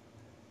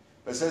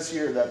 But it says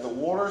here that the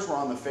waters were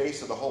on the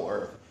face of the whole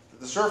earth. That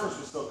the surface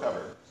was still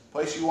covered. The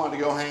place you wanted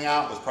to go hang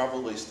out was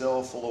probably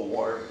still full of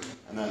water,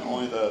 and then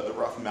only the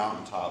rough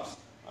mountaintops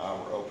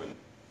were open.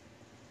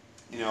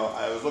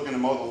 I was looking to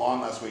mow the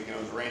lawn last week, and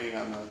it was raining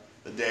on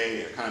the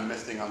day, kind of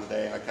misting on the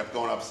day, and I kept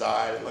going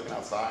outside and looking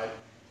outside.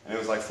 And it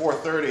was like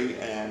 4:30,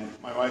 and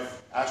my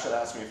wife, Ashley,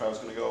 asked me if I was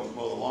going to go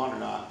mow the lawn or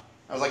not.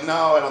 I was like,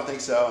 "No, I don't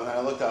think so." And then I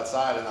looked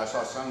outside, and I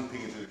saw sun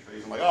peeking through the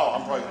trees. I'm like, "Oh,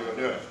 I'm probably going to go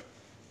do it."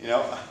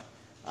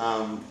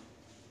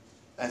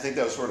 I think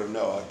that was sort of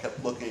Noah. I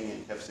kept looking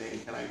and kept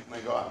saying, can I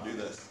go out and do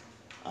this?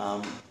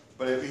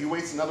 But if he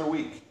waits another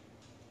week,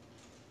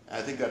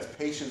 I think that's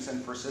patience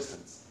and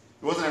persistence.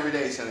 It wasn't every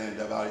day sending a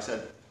dove out. He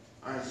said,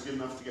 "All right, it's good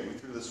enough to get me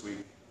through this week.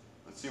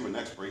 Let's see what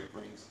next break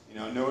brings."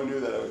 Noah knew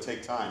that it would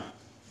take time.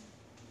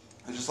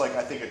 And just like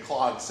I think a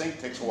clogged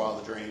sink takes a while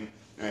to drain,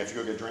 if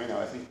you go get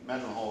Drano,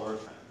 imagine the whole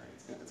earth trying to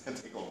drain. It's going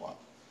to take a little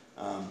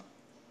while.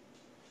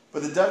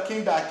 But the dove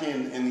came back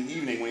in the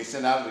evening when he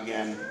sent out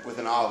again with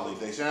an olive leaf.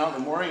 They sent out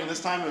in the morning, and this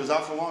time it was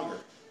out for longer.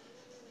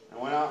 I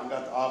went out and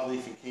got the olive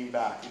leaf and came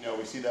back.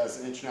 We see that as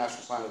an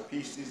international sign of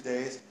peace these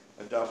days,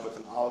 a dove with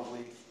an olive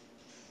leaf.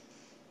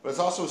 But it's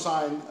also a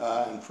sign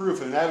and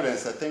proof and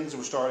evidence that things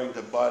were starting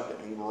to bud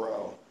and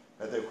grow,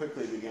 that they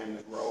quickly began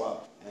to grow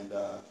up, and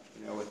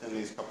within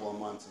these couple of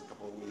months and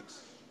couple of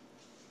weeks.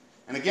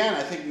 And again,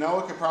 I think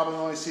Noah could probably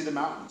only see the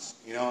mountains,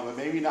 but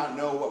maybe not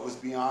know what was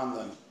beyond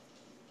them.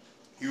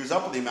 He was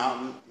up at the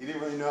mountain. He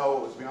didn't really know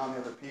what was beyond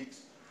the other peaks,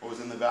 what was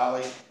in the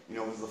valley.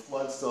 Was the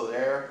flood still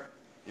there?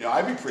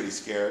 I'd be pretty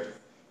scared.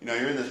 You're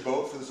in this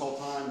boat for this whole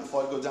time. The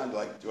flood goes down. You're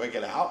like, do I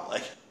get out?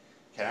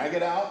 Can I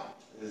get out?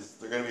 Is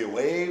there going to be a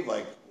wave?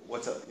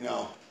 What's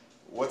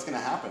going to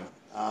happen?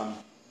 I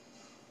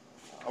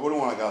wouldn't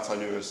want to go outside.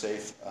 I knew it was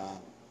safe.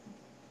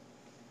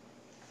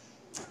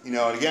 And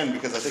again,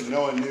 because I think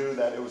Noah knew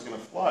that it was going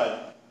to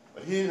flood,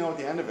 but he didn't know what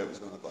the end of it was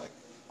going to look like.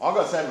 All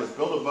God said was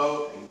build a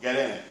boat and get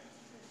in it.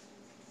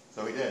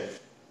 So he did.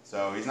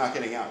 So he's not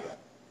getting out yet.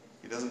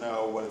 He doesn't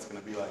know what it's going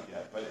to be like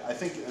yet. But I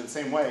think in the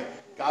same way,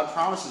 God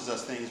promises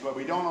us things, but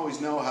we don't always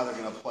know how they're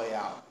going to play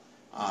out.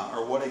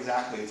 or what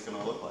exactly it's going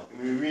to look like.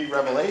 I mean, we read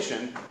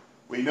Revelation,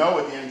 we know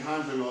what the end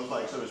times are going to look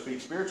like, so to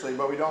speak, spiritually,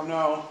 but we don't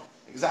know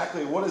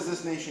exactly what is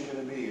this nation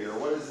going to be, or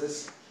what is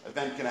this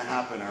event going to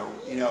happen, or,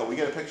 we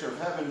get a picture of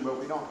heaven, but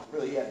we don't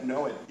really yet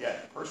know it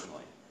yet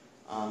personally.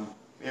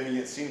 We haven't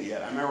yet seen it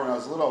yet. I remember when I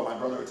was little, my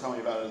brother would tell me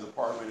about it in his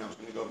apartment, and I was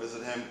going to go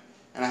visit him,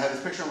 and I had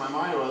this picture in my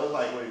mind of what it looked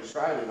like when he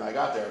described it, and I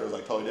got there, it was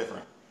like totally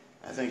different.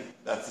 I think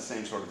that's the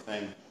same sort of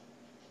thing.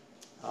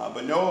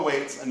 But Noah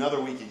waits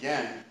another week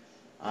again,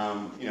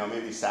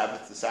 maybe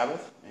Sabbath to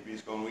Sabbath, maybe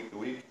he's going week to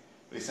week,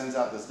 but he sends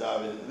out this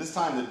dove, and this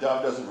time the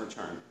dove doesn't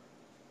return.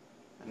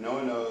 And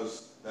Noah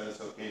knows that it's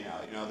okay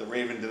now. The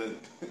raven didn't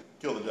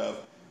kill the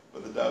dove,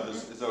 but the dove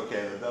is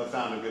okay. The dove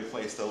found a good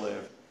place to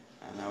live,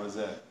 and that was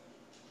it.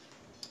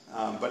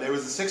 But it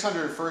was the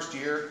 601st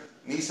year,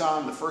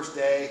 Nisan, the first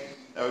day.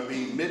 That would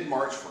be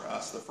mid-March for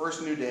us, the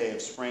first new day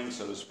of spring,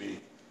 so to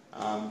speak.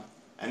 And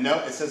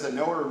it says that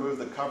Noah removed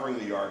the covering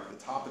of the ark, the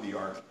top of the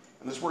ark.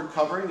 And this word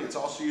covering, it's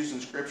also used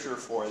in Scripture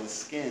for the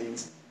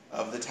skins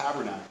of the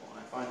tabernacle. And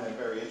I find that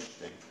very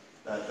interesting,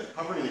 that the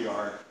covering of the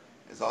ark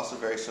is also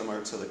very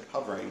similar to the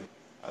covering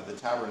of the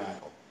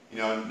tabernacle.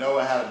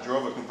 Noah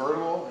drove a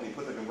convertible, and he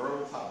put the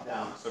convertible top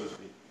down, so to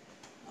speak.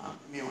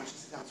 Mia, why don't you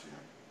sit down,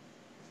 sweetheart?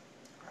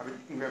 You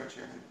can grab a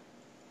chair.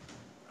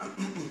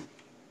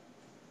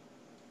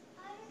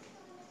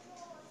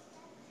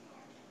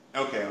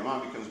 Okay, when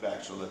Mommy comes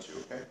back, she'll let you,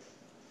 okay?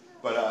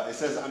 But it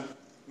says,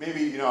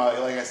 maybe,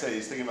 like I said,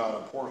 he's thinking about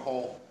a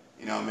porthole.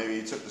 Maybe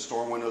he took the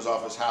storm windows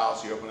off his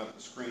house. He opened up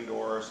the screen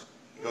doors.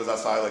 He goes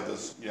outside like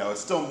this. It's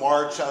still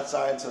March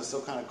outside, so it's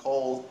still kind of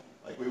cold,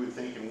 like we would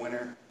think in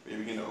winter. But you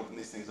begin to open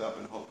these things up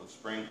in hope of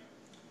spring.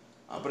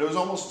 But it was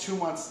almost 2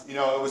 months, it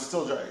was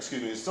still dry, it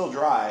was still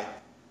dry,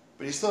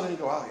 but he still didn't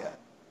go out yet.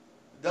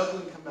 The dove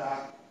didn't come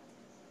back,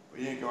 but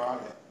he didn't go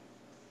out yet.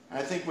 And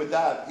I think with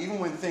that, even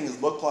when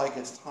things look like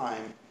it's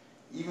time,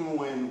 even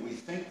when we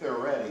think they're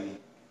ready,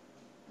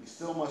 we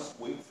still must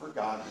wait for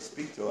God to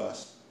speak to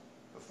us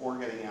before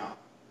getting out,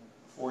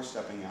 before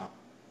stepping out.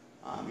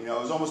 It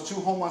was almost 2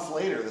 whole months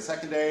later, the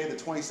second month, the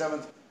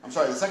 27th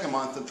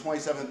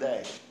day.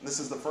 And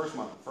this is the first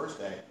month, the first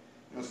day.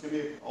 It's going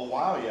to be a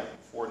while yet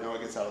before Noah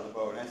gets out of the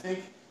boat. And I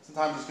think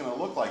sometimes it's going to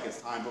look like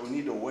it's time, but we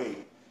need to wait.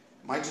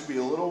 It might just be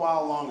a little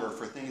while longer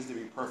for things to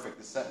be perfect,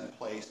 to set in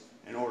place,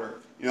 in order.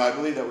 I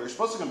believe that we were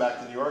supposed to come back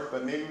to New York,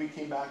 but maybe we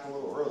came back a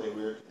little early.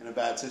 We were in a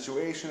bad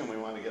situation, and we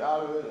wanted to get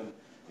out of it. And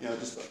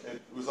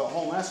it was a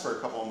whole mess for a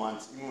couple of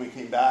months. Even when we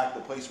came back,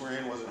 the place we're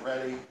in wasn't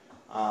ready,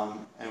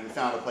 and we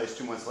found a place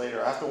 2 months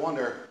later. I have to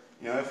wonder,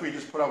 if we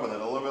just put up with it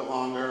a little bit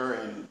longer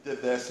and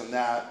did this and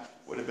that,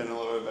 would have been a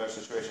little bit better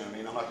situation.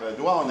 I'm not going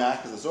to dwell on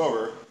that because it's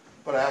over,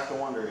 but I have to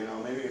wonder,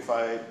 maybe if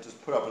I just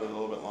put up with it a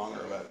little bit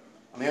longer. But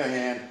on the other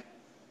hand,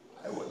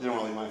 I didn't want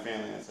to leave my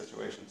family in that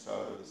situation,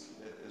 so it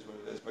is what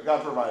it is. But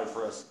God provided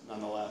for us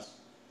nonetheless.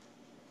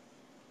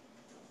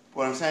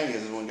 What I'm saying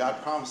is when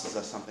God promises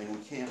us something,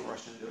 we can't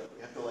rush into it.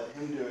 We have to let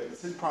Him do it.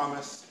 It's His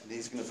promise, and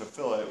He's going to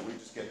fulfill it. We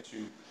just get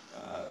to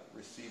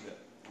receive it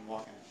and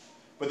walk in it.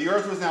 But the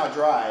earth was now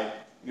dried.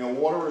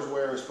 Water was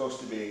where it was supposed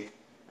to be,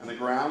 and the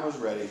ground was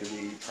ready to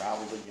be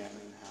traveled again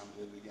and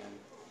inhabited again.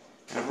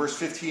 And in verse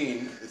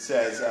 15, it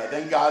says,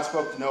 Then God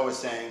spoke to Noah,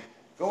 saying,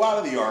 Go out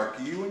of the ark,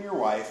 you and your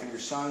wife, and your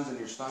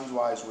sons'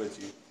 wives with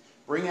you.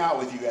 Bring out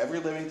with you every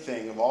living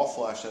thing of all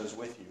flesh that is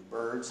with you,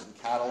 birds and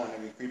cattle and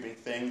every creeping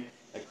thing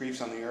that creeps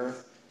on the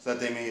earth, so that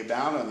they may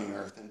abound on the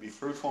earth and be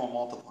fruitful and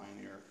multiply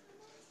in the earth.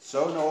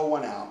 So Noah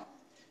went out,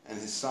 and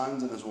his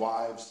sons and his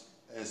wife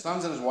and his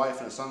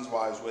sons'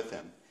 wives with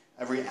him.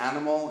 Every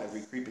animal,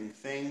 every creeping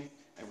thing,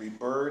 every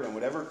bird, and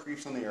whatever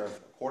creeps on the earth,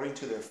 according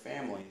to their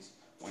families,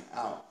 went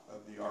out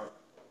of the ark.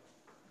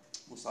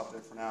 We'll stop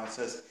there for now. It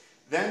says,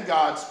 Then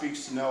God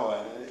speaks to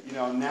Noah.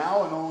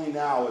 Now and only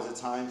now is it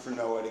time for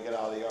Noah to get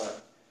out of the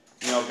ark.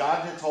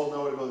 God had told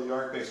Noah to go to the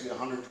ark basically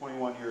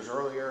 121 years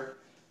earlier.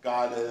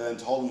 God then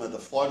told him that the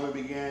flood would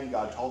begin.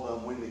 God told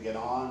them when to get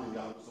on, and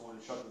God was the one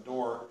who shut the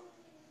door.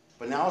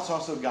 But now it's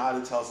also God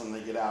who tells them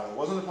to get out. It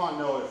wasn't upon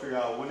Noah to figure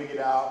out when to get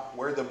out,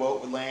 where the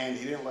boat would land.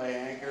 He didn't lay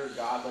anchor.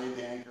 God laid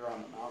the anchor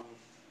on the mountain.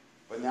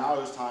 But now it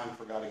was time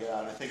for God to get out.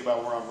 And I think about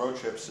when we're on road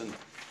trips and,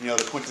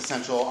 the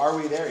quintessential, are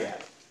we there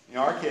yet?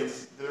 Our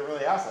kids didn't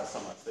really ask that so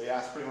much. They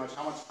asked pretty much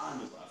how much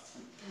time is left.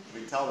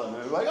 We tell them,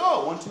 and they're like,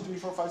 1, 2, 3,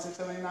 4, 5, 6,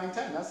 7, 8, 9,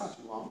 10. That's not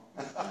too long.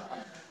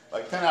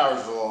 Like 10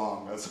 hours is a little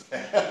long. That's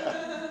okay.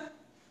 That's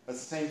the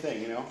same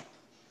thing,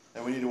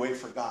 that we need to wait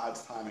for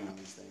God's timing on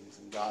these things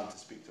and God to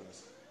speak to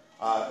us.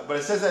 But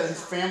it says that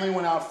his family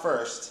went out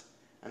first,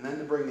 and then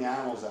to bring the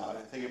animals out.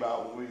 I think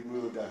about when we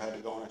moved, I had to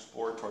go on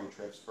exploratory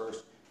trips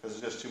first because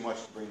it's just too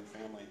much to bring the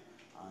family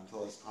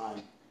until it's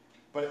time.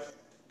 But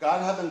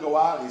God had them go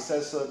out, and he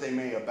says, so that they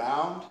may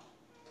abound,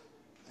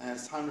 and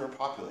it's time to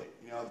repopulate.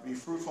 Be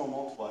fruitful and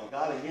multiply.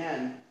 God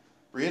again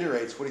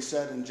reiterates what he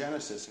said in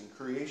Genesis and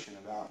creation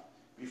about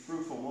be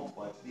fruitful and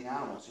multiply to the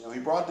animals. He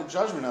brought the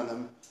judgment on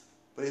them,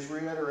 but he's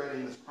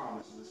reiterating this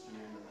promise and this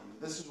command to them.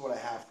 This is what I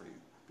have for you.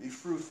 Be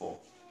fruitful,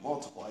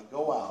 multiply,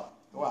 go out.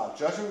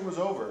 Judgment was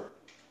over.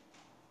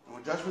 And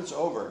when judgment's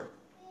over,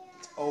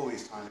 It's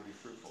always time to be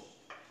fruitful.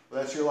 But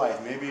that's your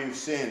life. Maybe you've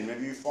sinned.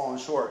 Maybe you've fallen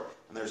short.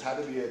 And there's had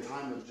to be a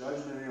time of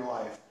judgment in your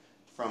life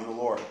from the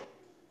Lord.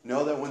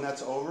 Know that when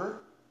that's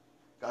over,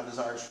 God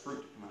desires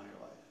fruit to come out of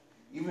your life.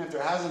 Even if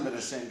there hasn't been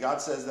a sin,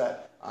 God says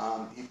that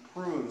he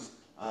prunes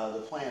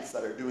the plants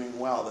that are doing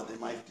well, that they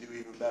might do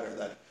even better.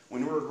 That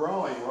when we're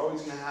growing, we're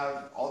always going to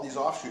have all these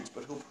offshoots,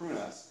 but he'll prune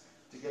us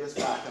to get us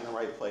back in the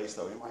right place,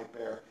 that we might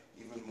bear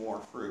even more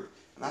fruit.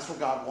 And that's what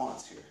God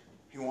wants here.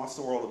 He wants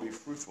the world to be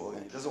fruitful,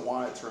 and he doesn't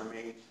want it to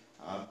remain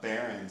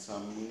barren,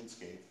 some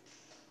moonscape.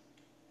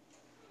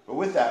 But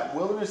with that,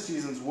 wilderness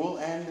seasons will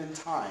end in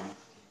time.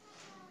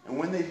 And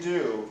when they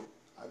do,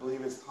 I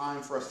believe it's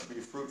time for us to be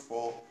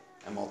fruitful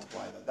and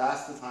multiply.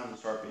 That's the time to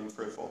start being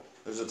fruitful.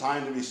 There's a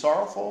time to be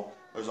sorrowful.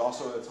 There's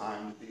also a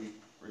time to be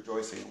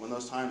rejoicing. When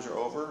those times are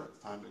over,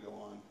 it's time to go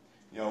on.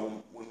 You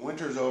know, when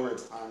winter's over,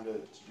 it's time to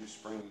do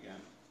spring again.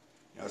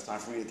 You know, it's time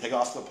for me to take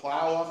off the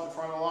plow off the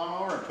front of the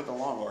lawnmower and put the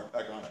lawnmower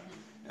back on it.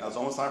 You know, it's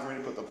almost time for me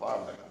to put the plow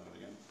back on it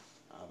again.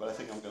 But I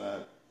think I'm going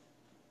to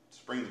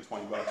spring the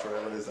 $20 or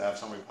whatever it is to have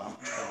somebody plow my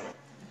driveway.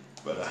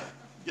 But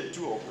get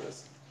too old for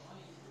this.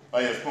 Oh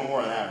yeah, it's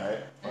more than that,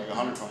 right? Like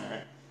 120,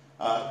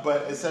 right?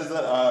 But it says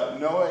that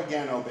Noah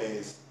again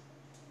obeys.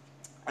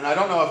 And I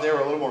don't know if they were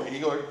a little more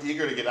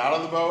eager to get out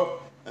of the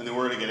boat than they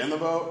were to get in the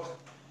boat.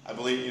 I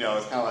believe, you know,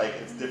 it's kind of like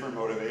it's different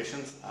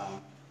motivations,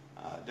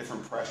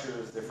 different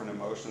pressures, different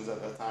emotions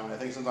at that time. And I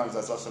think sometimes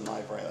that's us in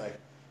life, right? Like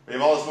we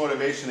have all this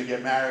motivation to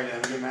get married,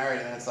 and we get married,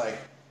 and then it's like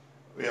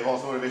we have all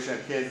this motivation to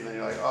have kids, and then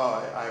you're like,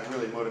 oh, I'm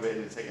really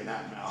motivated to take a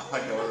nap now,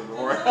 like I was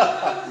before.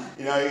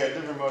 You know, you got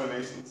different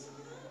motivations.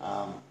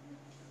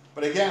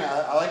 But again,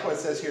 I like what it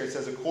says here. It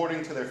says,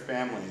 according to their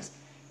families.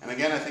 And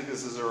again, I think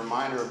this is a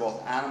reminder of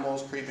both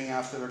animals creeping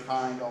after their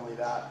kind, only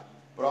that,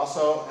 but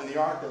also in the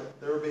ark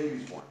that there were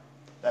babies born.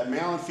 That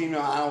male and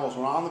female animals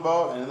went on the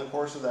boat, and in the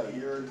course of that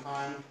year and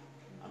time,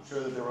 I'm sure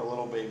that there were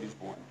little babies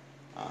born.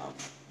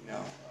 It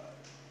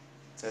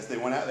says they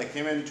went out, they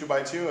came in 2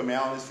 by 2, a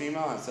male and his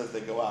female, and it says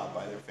they go out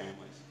by their families.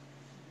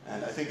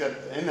 And I think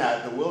that in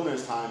that, the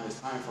wilderness time is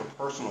time for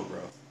personal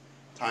growth,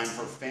 time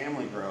for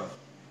family growth,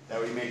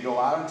 that we may go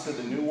out into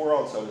the new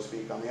world, so to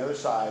speak, on the other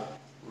side,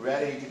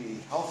 ready to be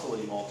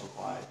healthily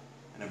multiplied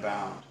and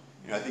abound.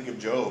 You know, I think of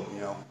Job,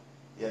 you know,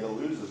 he had to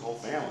lose his whole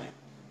family.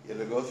 He had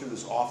to go through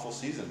this awful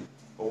season.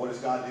 But what does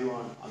God do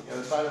on the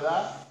other side of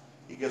that?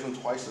 He gives them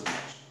twice as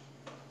much.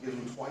 He gives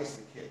them twice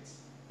the kids.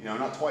 You know,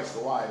 not twice the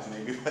wives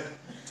maybe, but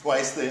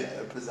twice the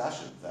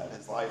possessions. That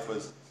his life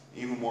was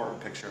even more of a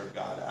picture of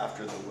God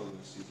after the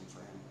wilderness season for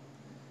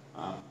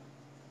him.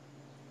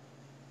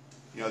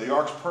 You know, the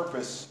ark's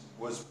purpose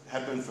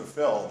had been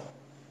fulfilled.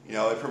 You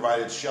know, it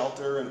provided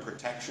shelter and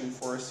protection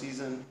for a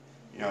season.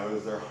 You know, it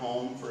was their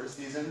home for a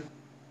season,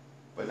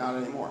 but not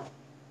anymore.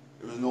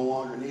 It was no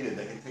longer needed.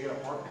 They could take it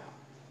apart now.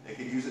 They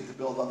could use it to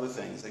build other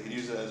things. They could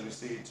use it, as we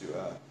see,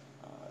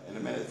 in a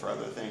minute for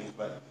other things.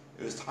 But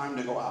it was time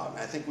to go out. And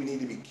I think we need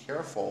to be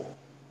careful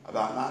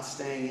about not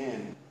staying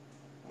in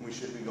when we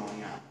should be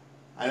going out.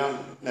 I don't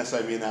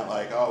necessarily mean that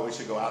like, oh, we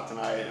should go out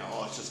tonight, and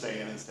let's just stay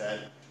in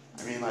instead.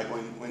 I mean, like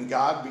when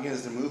God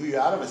begins to move you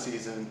out of a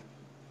season,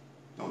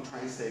 don't try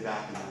and stay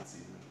back in that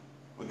season.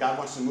 When God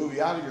wants to move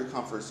you out of your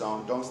comfort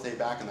zone, don't stay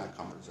back in that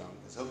comfort zone,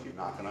 because he'll keep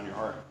knocking on your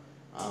heart.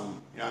 I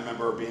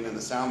remember being in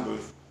the sound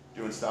booth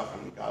doing stuff,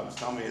 and God was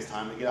telling me it's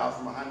time to get out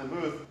from behind the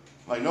booth.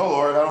 I'm like, no,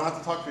 Lord, I don't have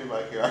to talk to you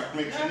back here. I can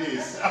make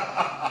CDs.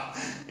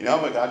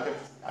 But God,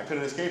 I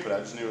couldn't escape it. I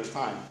just knew it was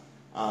time.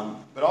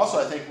 But also,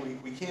 I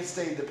think we can't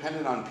stay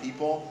dependent on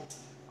people,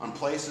 on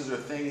places or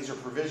things or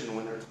provision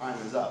when their time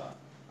is up.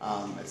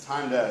 It's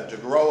time to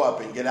grow up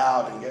and get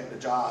out and get a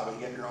job and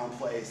get your own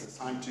place. It's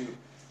time to,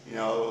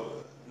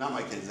 not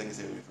my kids, they can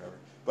stay with me forever.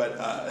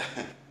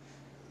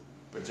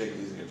 But Jacob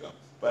needs a good job.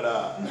 But,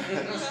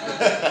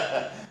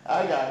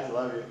 hi guys,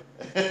 love you.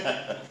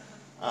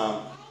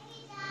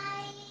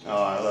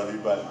 I love you,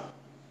 bud.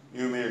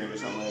 You and me are going to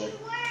do something later.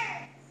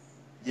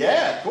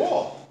 Yeah,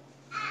 cool.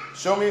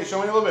 Show me a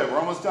little bit. We're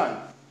almost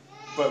done.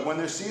 But when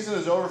this season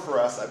is over for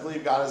us, I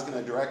believe God is going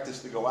to direct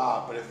us to go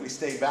out. But if we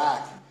stay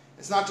back,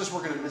 it's not just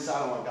we're going to miss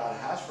out on what God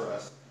has for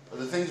us, but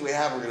the things we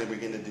have are going to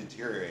begin to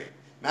deteriorate.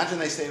 Imagine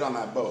they stayed on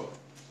that boat.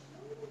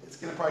 It's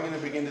probably going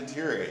to begin to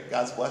deteriorate.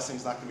 God's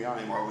blessing's not going to be on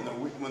anymore.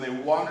 When they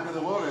wandered in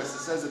the wilderness, it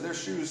says that their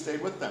shoes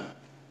stayed with them.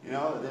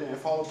 That they didn't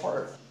fall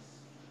apart.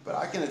 But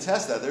I can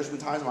attest that there's been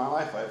times in my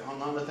life I've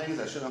hung on to things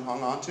I shouldn't have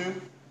hung on to,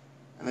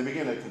 and they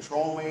begin to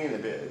control me,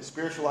 and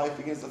spiritual life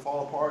begins to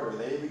fall apart, or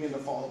they begin to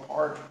fall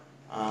apart.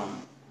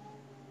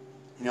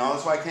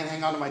 That's why I can't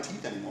hang on to my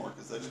teeth anymore,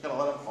 because I just got to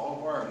let them fall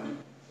apart. And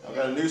I've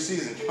got a new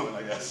season coming,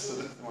 I guess,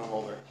 when I'm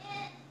older.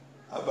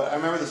 But I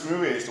remember this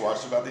movie I used to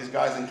watch about these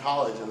guys in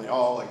college, and they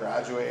all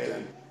graduate,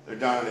 and they're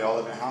done, and they all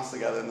live in a house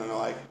together, and then they're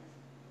like,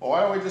 well,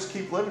 why don't we just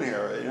keep living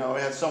here?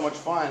 We had so much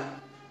fun.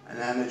 And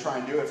then they try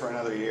and do it for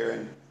another year,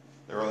 and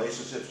their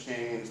relationships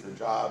change, their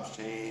jobs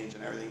change,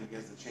 and everything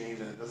begins to change,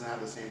 and it doesn't have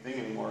the same thing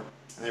anymore.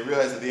 And they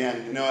realize at the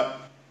end, you know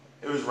what?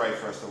 It was right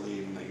for us to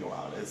leave, and they go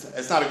out.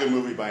 It's not a good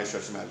movie by any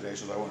stretch of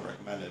imagination, so I wouldn't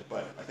recommend it,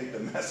 but I think the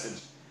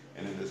message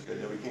in it is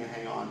good, that we can't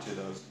hang on to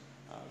those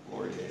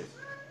glory days.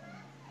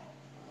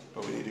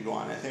 But we need to go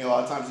on. I think a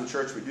lot of times in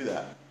church we do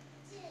that.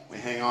 We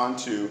hang on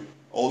to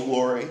old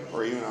glory,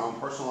 or even our own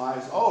personal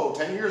lives.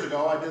 10 years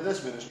ago I did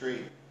this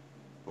ministry.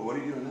 But what are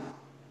you doing now?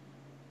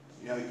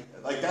 You know,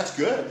 like, that's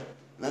good, and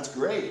that's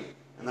great,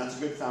 and that's a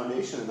good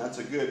foundation, and that's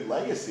a good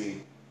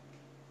legacy.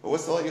 But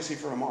what's the legacy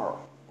for tomorrow?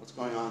 What's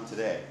going on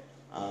today?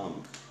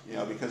 You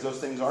know, because those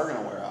things are going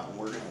to wear out, and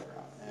we're going to wear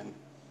out. And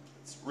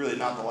it's really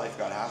not the life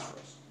God has for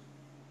us.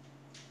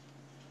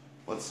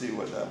 Let's see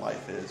what that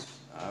life is.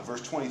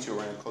 Verse 22,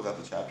 we're going to close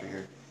out the chapter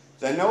here.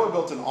 Then Noah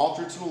built an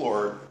altar to the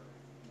Lord,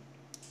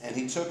 and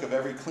he took of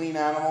every clean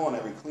animal and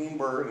every clean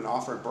bird and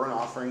offered burnt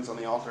offerings on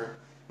the altar.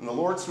 And the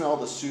Lord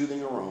smelled a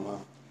soothing aroma.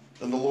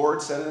 Then the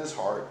Lord said in his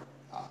heart,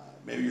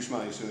 maybe you're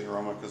smelling a soothing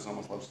aroma because it's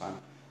almost lunchtime.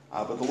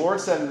 But the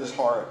Lord said in his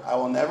heart, I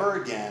will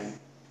never again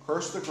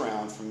curse the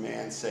ground for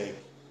man's sake.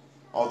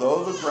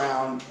 Although the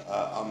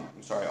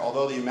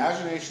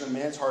imagination of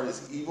man's heart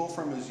is evil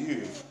from his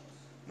youth,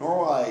 nor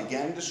will I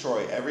again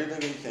destroy every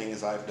living thing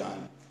as I've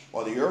done.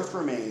 While the earth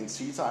remains,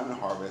 seed time and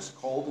harvest,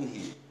 cold and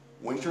heat,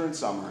 winter and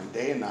summer, and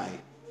day and night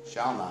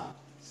shall not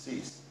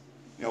cease.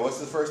 You know, what's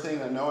the first thing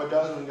that Noah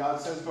does when God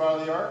says go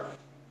out of the ark?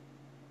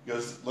 He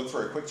goes look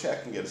for a quick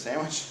check and get a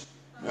sandwich.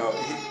 No,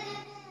 he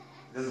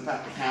doesn't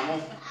pack the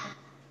camel.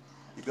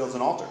 He builds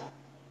an altar.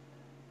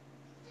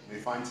 Maybe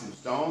finds some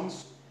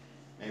stones.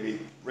 Maybe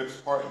rips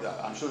apart.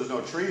 I'm sure there's no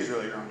trees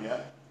really grown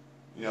yet.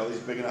 You know, he's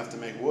big enough to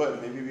make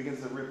wood. Maybe he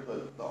begins to rip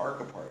the ark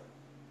apart.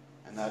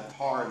 And that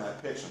tar and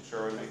that pitch, I'm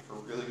sure, would make for a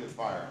really good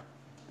fire.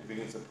 And he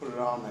begins to put it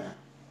on there.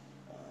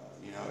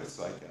 You know, it's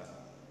like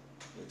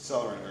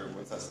accelerant, or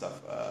what's that stuff?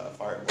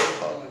 Fire. What's it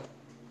called?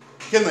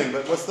 Kindling,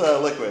 but what's the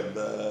liquid?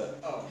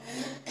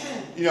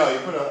 You know, you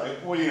put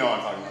what do you know what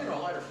I'm talking about? I don't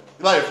know, lighter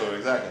fluid. Lighter fluid,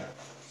 exactly.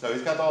 So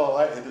he's got all the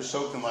light, they're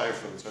soaked in lighter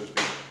fluid, so to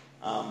speak.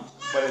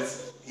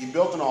 But he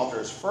built an altar.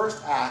 His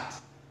first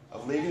act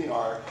of leaving the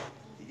ark,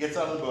 he gets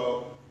out of the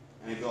boat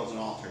and he builds an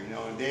altar. You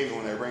know, and David,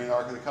 when they were bringing the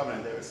Ark of the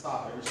Covenant, they would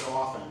stop every so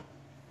often and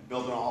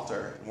build an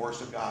altar and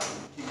worship God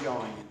and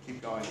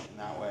keep going in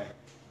that way.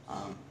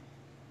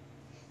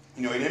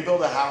 You know, he didn't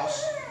build a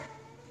house.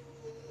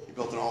 He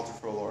built an altar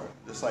for the Lord.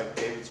 Just like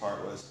David's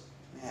heart was,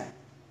 man,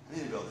 I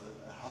need to build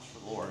a house for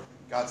the Lord.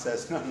 God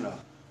says, no, I'm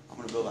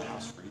going to build a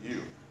house for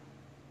you.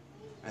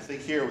 And I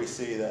think here we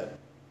see that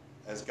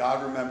as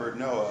God remembered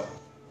Noah,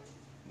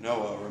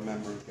 Noah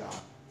remembered God.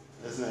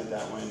 Isn't it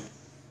that when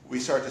we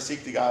start to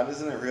seek to God,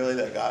 isn't it really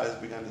that God has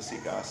begun to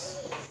seek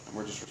us and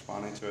we're just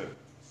responding to it?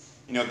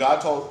 You know, God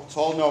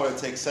told Noah to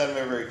take 7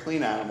 of every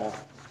clean animal,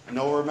 and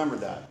Noah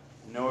remembered that.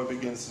 And Noah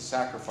begins to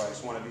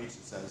sacrifice one of each,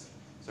 it says.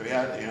 So he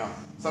had, you know,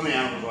 some of the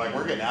animals were like,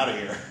 we're getting out of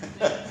here.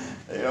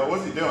 You know,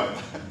 what's he doing?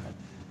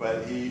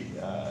 But he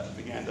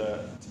began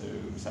to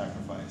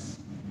sacrifice.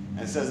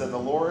 And it says that the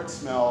Lord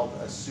smelled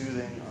a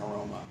soothing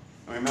aroma.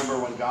 And remember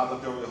when God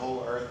looked over the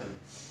whole earth and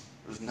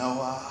it was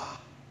Noah.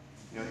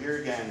 You know,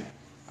 here again,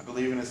 I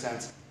believe in a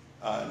sense,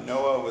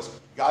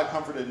 God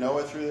comforted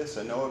Noah through this,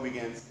 and Noah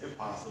begins, if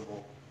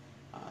possible,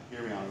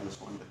 hear me on this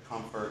one, to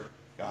comfort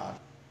God.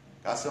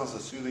 God smells a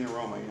soothing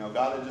aroma. You know,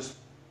 God had just,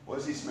 what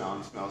does he smell?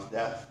 He smells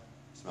death.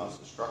 He smells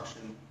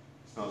destruction.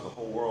 He smells the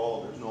whole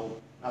world. There's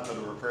not that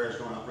the repairs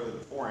going on further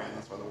beforehand.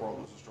 That's why the world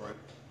was destroyed.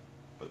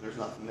 But there's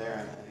nothing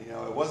there. And you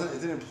know,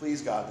 it didn't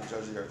please God to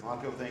judge the earth. A lot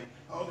of people think,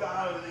 oh,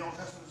 God, in the Old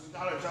Testament is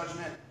God of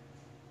judgment.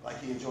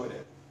 Like he enjoyed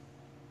it.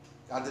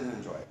 God didn't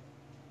enjoy it.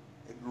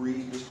 It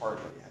grieved his heart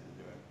that he had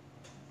to do it.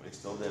 But he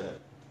still did it.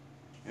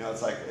 You know,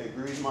 it's like, it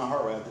grieves my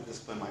heart when I have to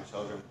discipline my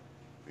children.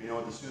 But you know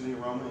what the soothing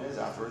aroma is?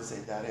 Afterwards, say,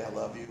 Daddy, I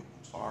love you.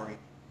 I'm sorry.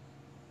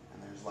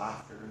 And there's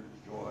laughter and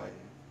there's joy.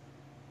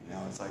 You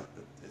know, it's like,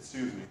 it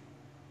soothes me.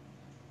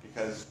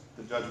 Because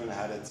the judgment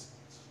had its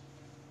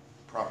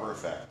proper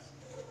effect.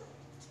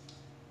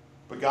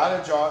 But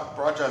God had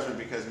brought judgment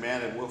because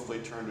man had willfully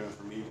turned to him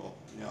from evil.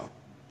 You know,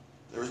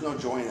 there was no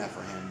joy in that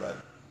for him, but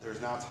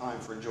there's now time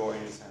for joy,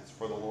 in a sense,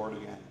 for the Lord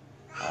again,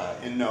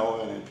 in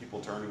Noah and in people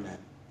turning to him.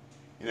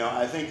 You know,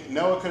 I think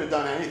Noah could have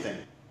done anything.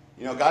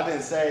 You know, God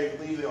didn't say,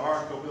 leave the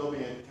ark, go build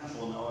me a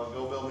temple, Noah,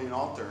 go build me an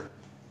altar.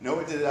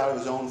 Noah did it out of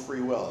his own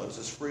free will. It was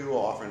his free will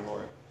offering,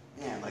 Lord.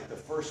 Man, like the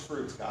first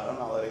fruits, God, I'm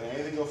not letting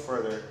anything go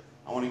further.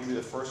 I want to give you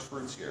the first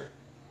fruits here.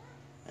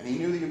 And he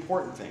knew the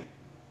important thing.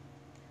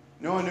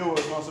 Noah knew what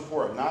was most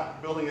important.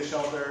 Not building a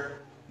shelter,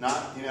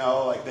 not, you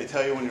know, like they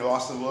tell you when you're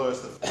lost in the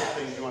wilderness, the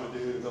things you want to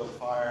do to build a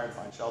fire and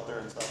find shelter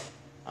and stuff.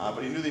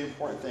 But he knew the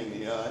important thing.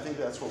 You know, I think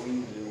that's what we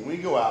need to do. When we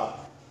go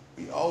out,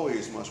 we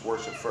always must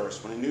worship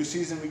first. When a new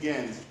season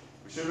begins,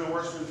 we should have been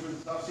worshiping through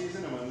the tough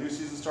season, and when a new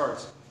season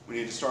starts, we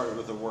need to start it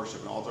with a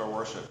worship, an altar of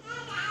worship.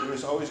 We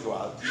must always go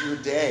out. Your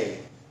day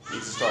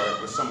needs to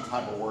start with some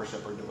type of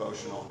worship or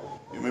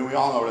devotional. I mean, we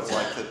all know what it's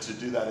like to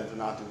do that and to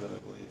not do that, I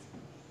believe.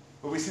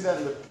 But we see that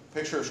in the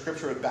picture of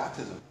Scripture with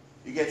baptism.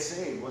 You get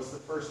saved. What's the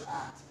first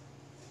act?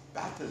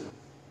 Baptism.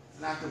 It's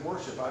an act of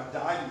worship. I've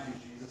died with you,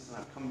 Jesus, and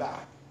I've come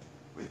back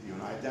with you,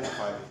 and I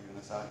identify with you in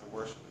this act of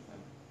worship with him.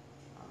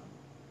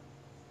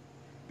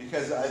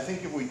 Because I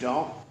think if we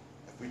don't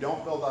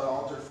build that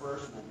altar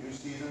first in a new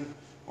season,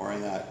 or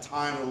in that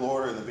time of the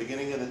Lord, or in the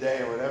beginning of the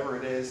day, or whatever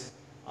it is,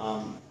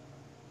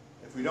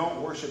 if we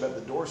don't worship at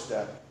the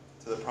doorstep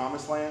to the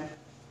promised land,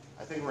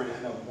 I think we're going to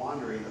end up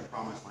wandering the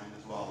promised land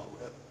as well.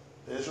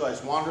 The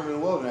Israelites wandered in the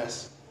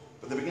wilderness,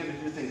 but they began to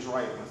do things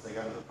right once they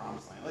got to the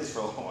promised land, at least for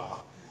a little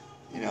while.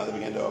 They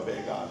began to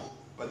obey God.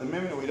 But the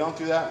minute we don't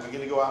do that, we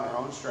begin to go out in our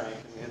own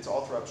strength. It's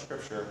all throughout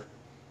Scripture.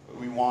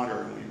 We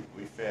wander and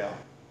we fail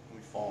and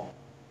we fall.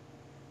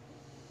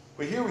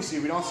 But here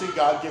we don't see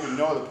God giving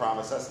Noah the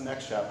promise. That's the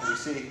next chapter. We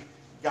see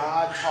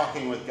God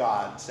talking with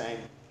God, saying,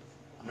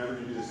 I'm never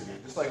going to do this again.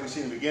 Just like we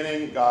see in the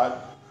beginning,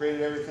 God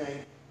created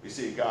everything. We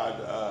see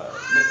God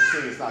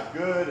saying it's not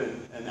good,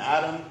 and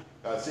Adam,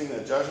 God seeing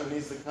that judgment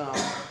needs to come.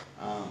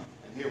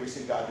 And here we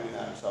see God doing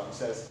that himself. He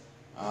says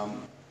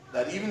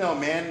that even though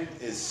man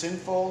is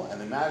sinful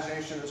and the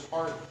imagination of his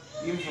heart,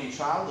 even from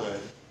childhood,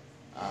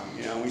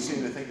 we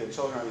seem to think that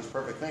children are these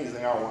perfect things.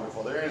 They are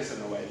wonderful. They're innocent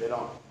in a way. They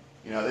don't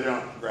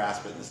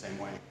grasp it in the same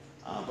way.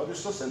 But there's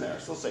still sin there.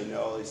 Still say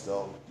no. They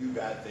still do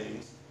bad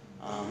things.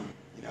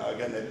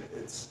 Again,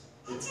 it's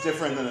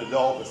different than an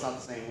adult. It's not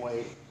the same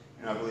way.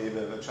 I believe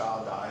that if a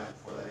child dies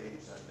before that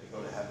age, that they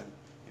go to heaven.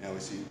 We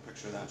see a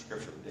picture of that in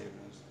Scripture with David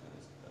as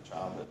a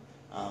child.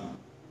 But,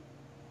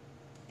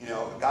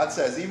 God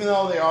says, even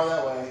though they are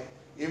that way,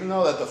 even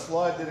though that the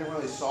flood didn't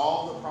really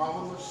solve the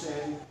problem of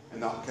sin,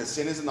 because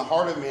sin is in the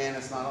heart of man,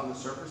 it's not on the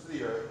surface of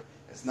the earth,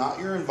 it's not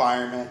your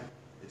environment,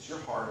 it's your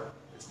heart.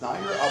 It's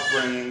not your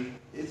upbringing,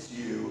 it's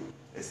you.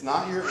 It's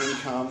not your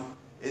income,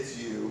 it's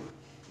you.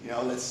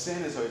 That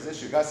sin is always an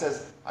issue. God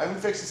says, I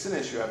haven't fixed the sin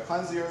issue. I've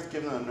cleansed the earth,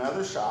 given them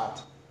another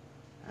shot.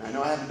 And I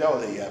know I haven't dealt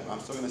with it yet, but I'm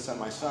still going to send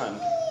my son.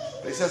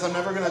 But he says, I'm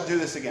never going to do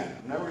this again.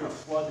 I'm never going to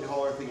flood the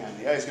whole earth again.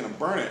 Yeah, he's going to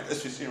burn it,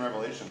 as we see in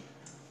Revelation.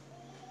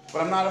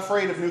 But I'm not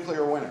afraid of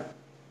nuclear winter.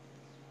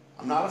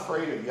 I'm not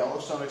afraid of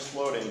Yellowstone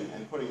exploding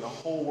and putting the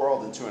whole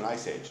world into an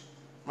ice age.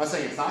 I'm not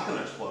saying it's not going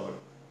to explode.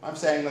 I'm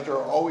saying that there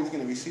are always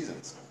going to be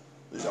seasons.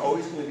 There's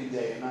always going to be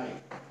day and night.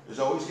 There's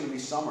always going to be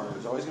summer.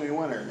 There's always going to be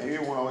winter. Maybe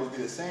it won't always be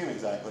the same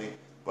exactly,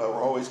 but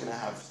we're always going to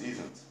have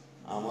seasons.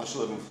 Unless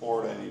you live in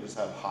Florida and you just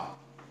have hot.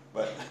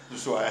 But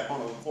just why I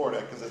don't live in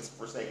Florida, because it's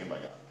forsaken by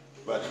God.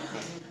 But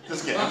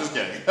just kidding. I'm just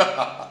kidding.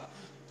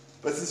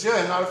 But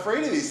sincerely, I'm not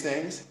afraid of these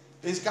things,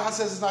 because God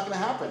says it's not going to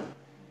happen.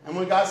 And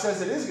when God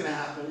says it is going to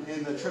happen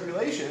in the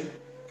tribulation,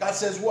 God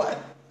says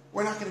what?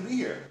 We're not going to be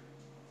here.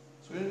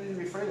 So we don't need to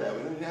be afraid of that.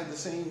 We don't need to have the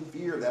same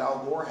fear that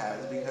Al Gore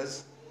has,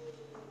 because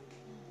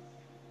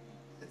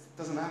it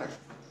doesn't matter.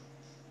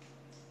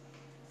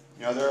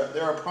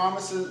 There are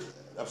promises.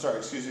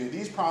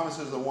 These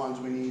promises are the ones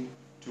we need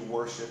to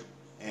worship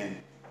in.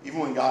 Even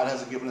when God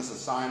hasn't given us a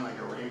sign like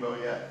a rainbow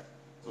yet,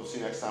 so we'll see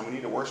next time, we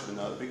need to worship in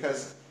those.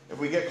 Because if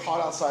we get caught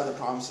outside the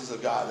promises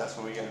of God, that's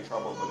when we get in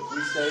trouble. But if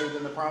we stay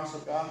within the promise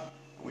of God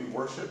and we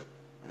worship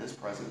in His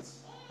presence,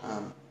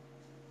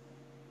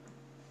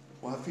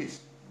 we'll have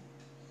peace.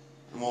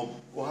 And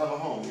we'll have a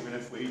home, even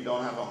if we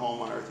don't have a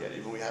home on earth yet.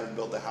 Even if we haven't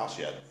built a house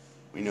yet,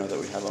 we know that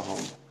we have a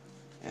home.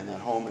 And that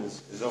home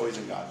is always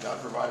in God. God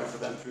provided for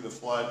them through the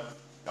flood.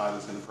 God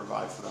is going to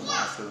provide for them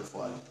after the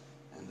flood.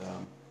 And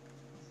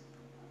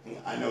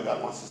I know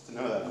God wants us to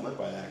know that and live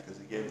by that, because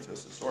He gave it to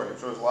us a story. I'm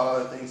sure there's a lot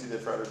of other things He did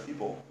for other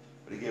people,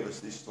 but He gave us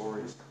these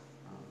stories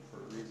for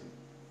a reason.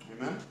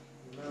 Amen?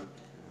 Amen.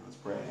 Let's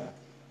pray.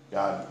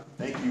 God,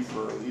 thank You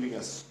for leading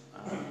us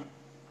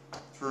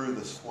through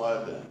this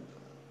flood and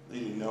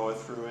leading Noah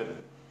through it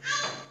and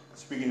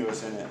speaking to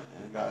us in it.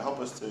 And God, help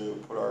us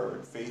to put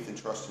our faith and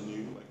trust in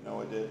You like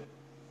Noah did,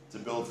 to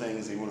build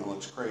things even when it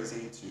looks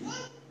crazy, to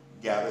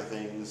gather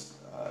things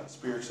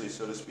spiritually,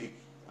 so to speak,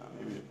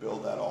 maybe to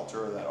build that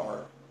altar or that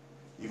ark,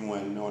 even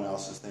when no one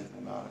else is thinking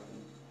about it.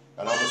 And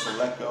God, help us to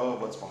let go of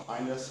what's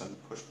behind us and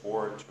push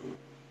forward to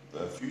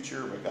the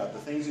future, but God, the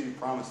things that You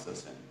promised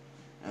us in,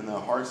 and the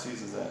hard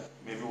seasons that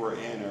maybe we're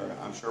in, or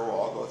I'm sure we'll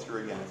all go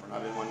through again. If we're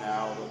not in one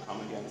now, they'll come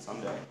again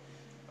someday.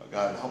 But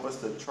God, help us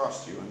to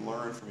trust You and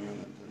learn from You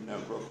and to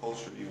grow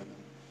closer to You. And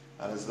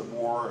that as the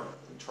more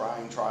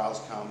trying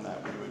trials come,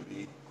 that we would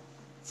be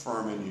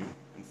firm in You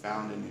and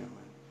found in You.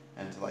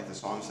 And to, like the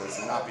song says,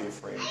 to not be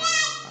afraid.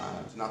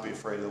 To not be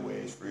afraid of the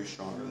waves, for You're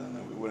stronger than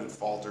them. We wouldn't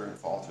falter and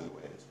fall through the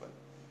waves, but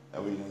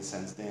that we, in a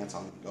sense, dance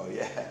on them and go,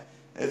 yeah,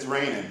 it's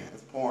raining,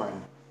 it's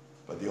pouring,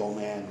 but the old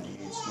man,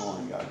 he ain't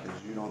snoring, God,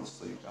 because You don't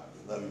sleep, God.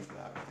 We love You for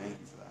that. We thank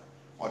You for that.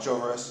 Watch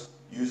over us.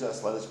 Use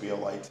us. Let us be a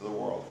light to the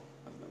world,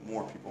 that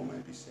more people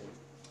might be saved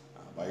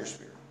by Your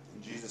Spirit.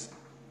 In Jesus'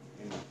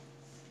 name, amen.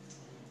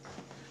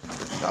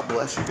 God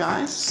bless you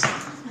guys.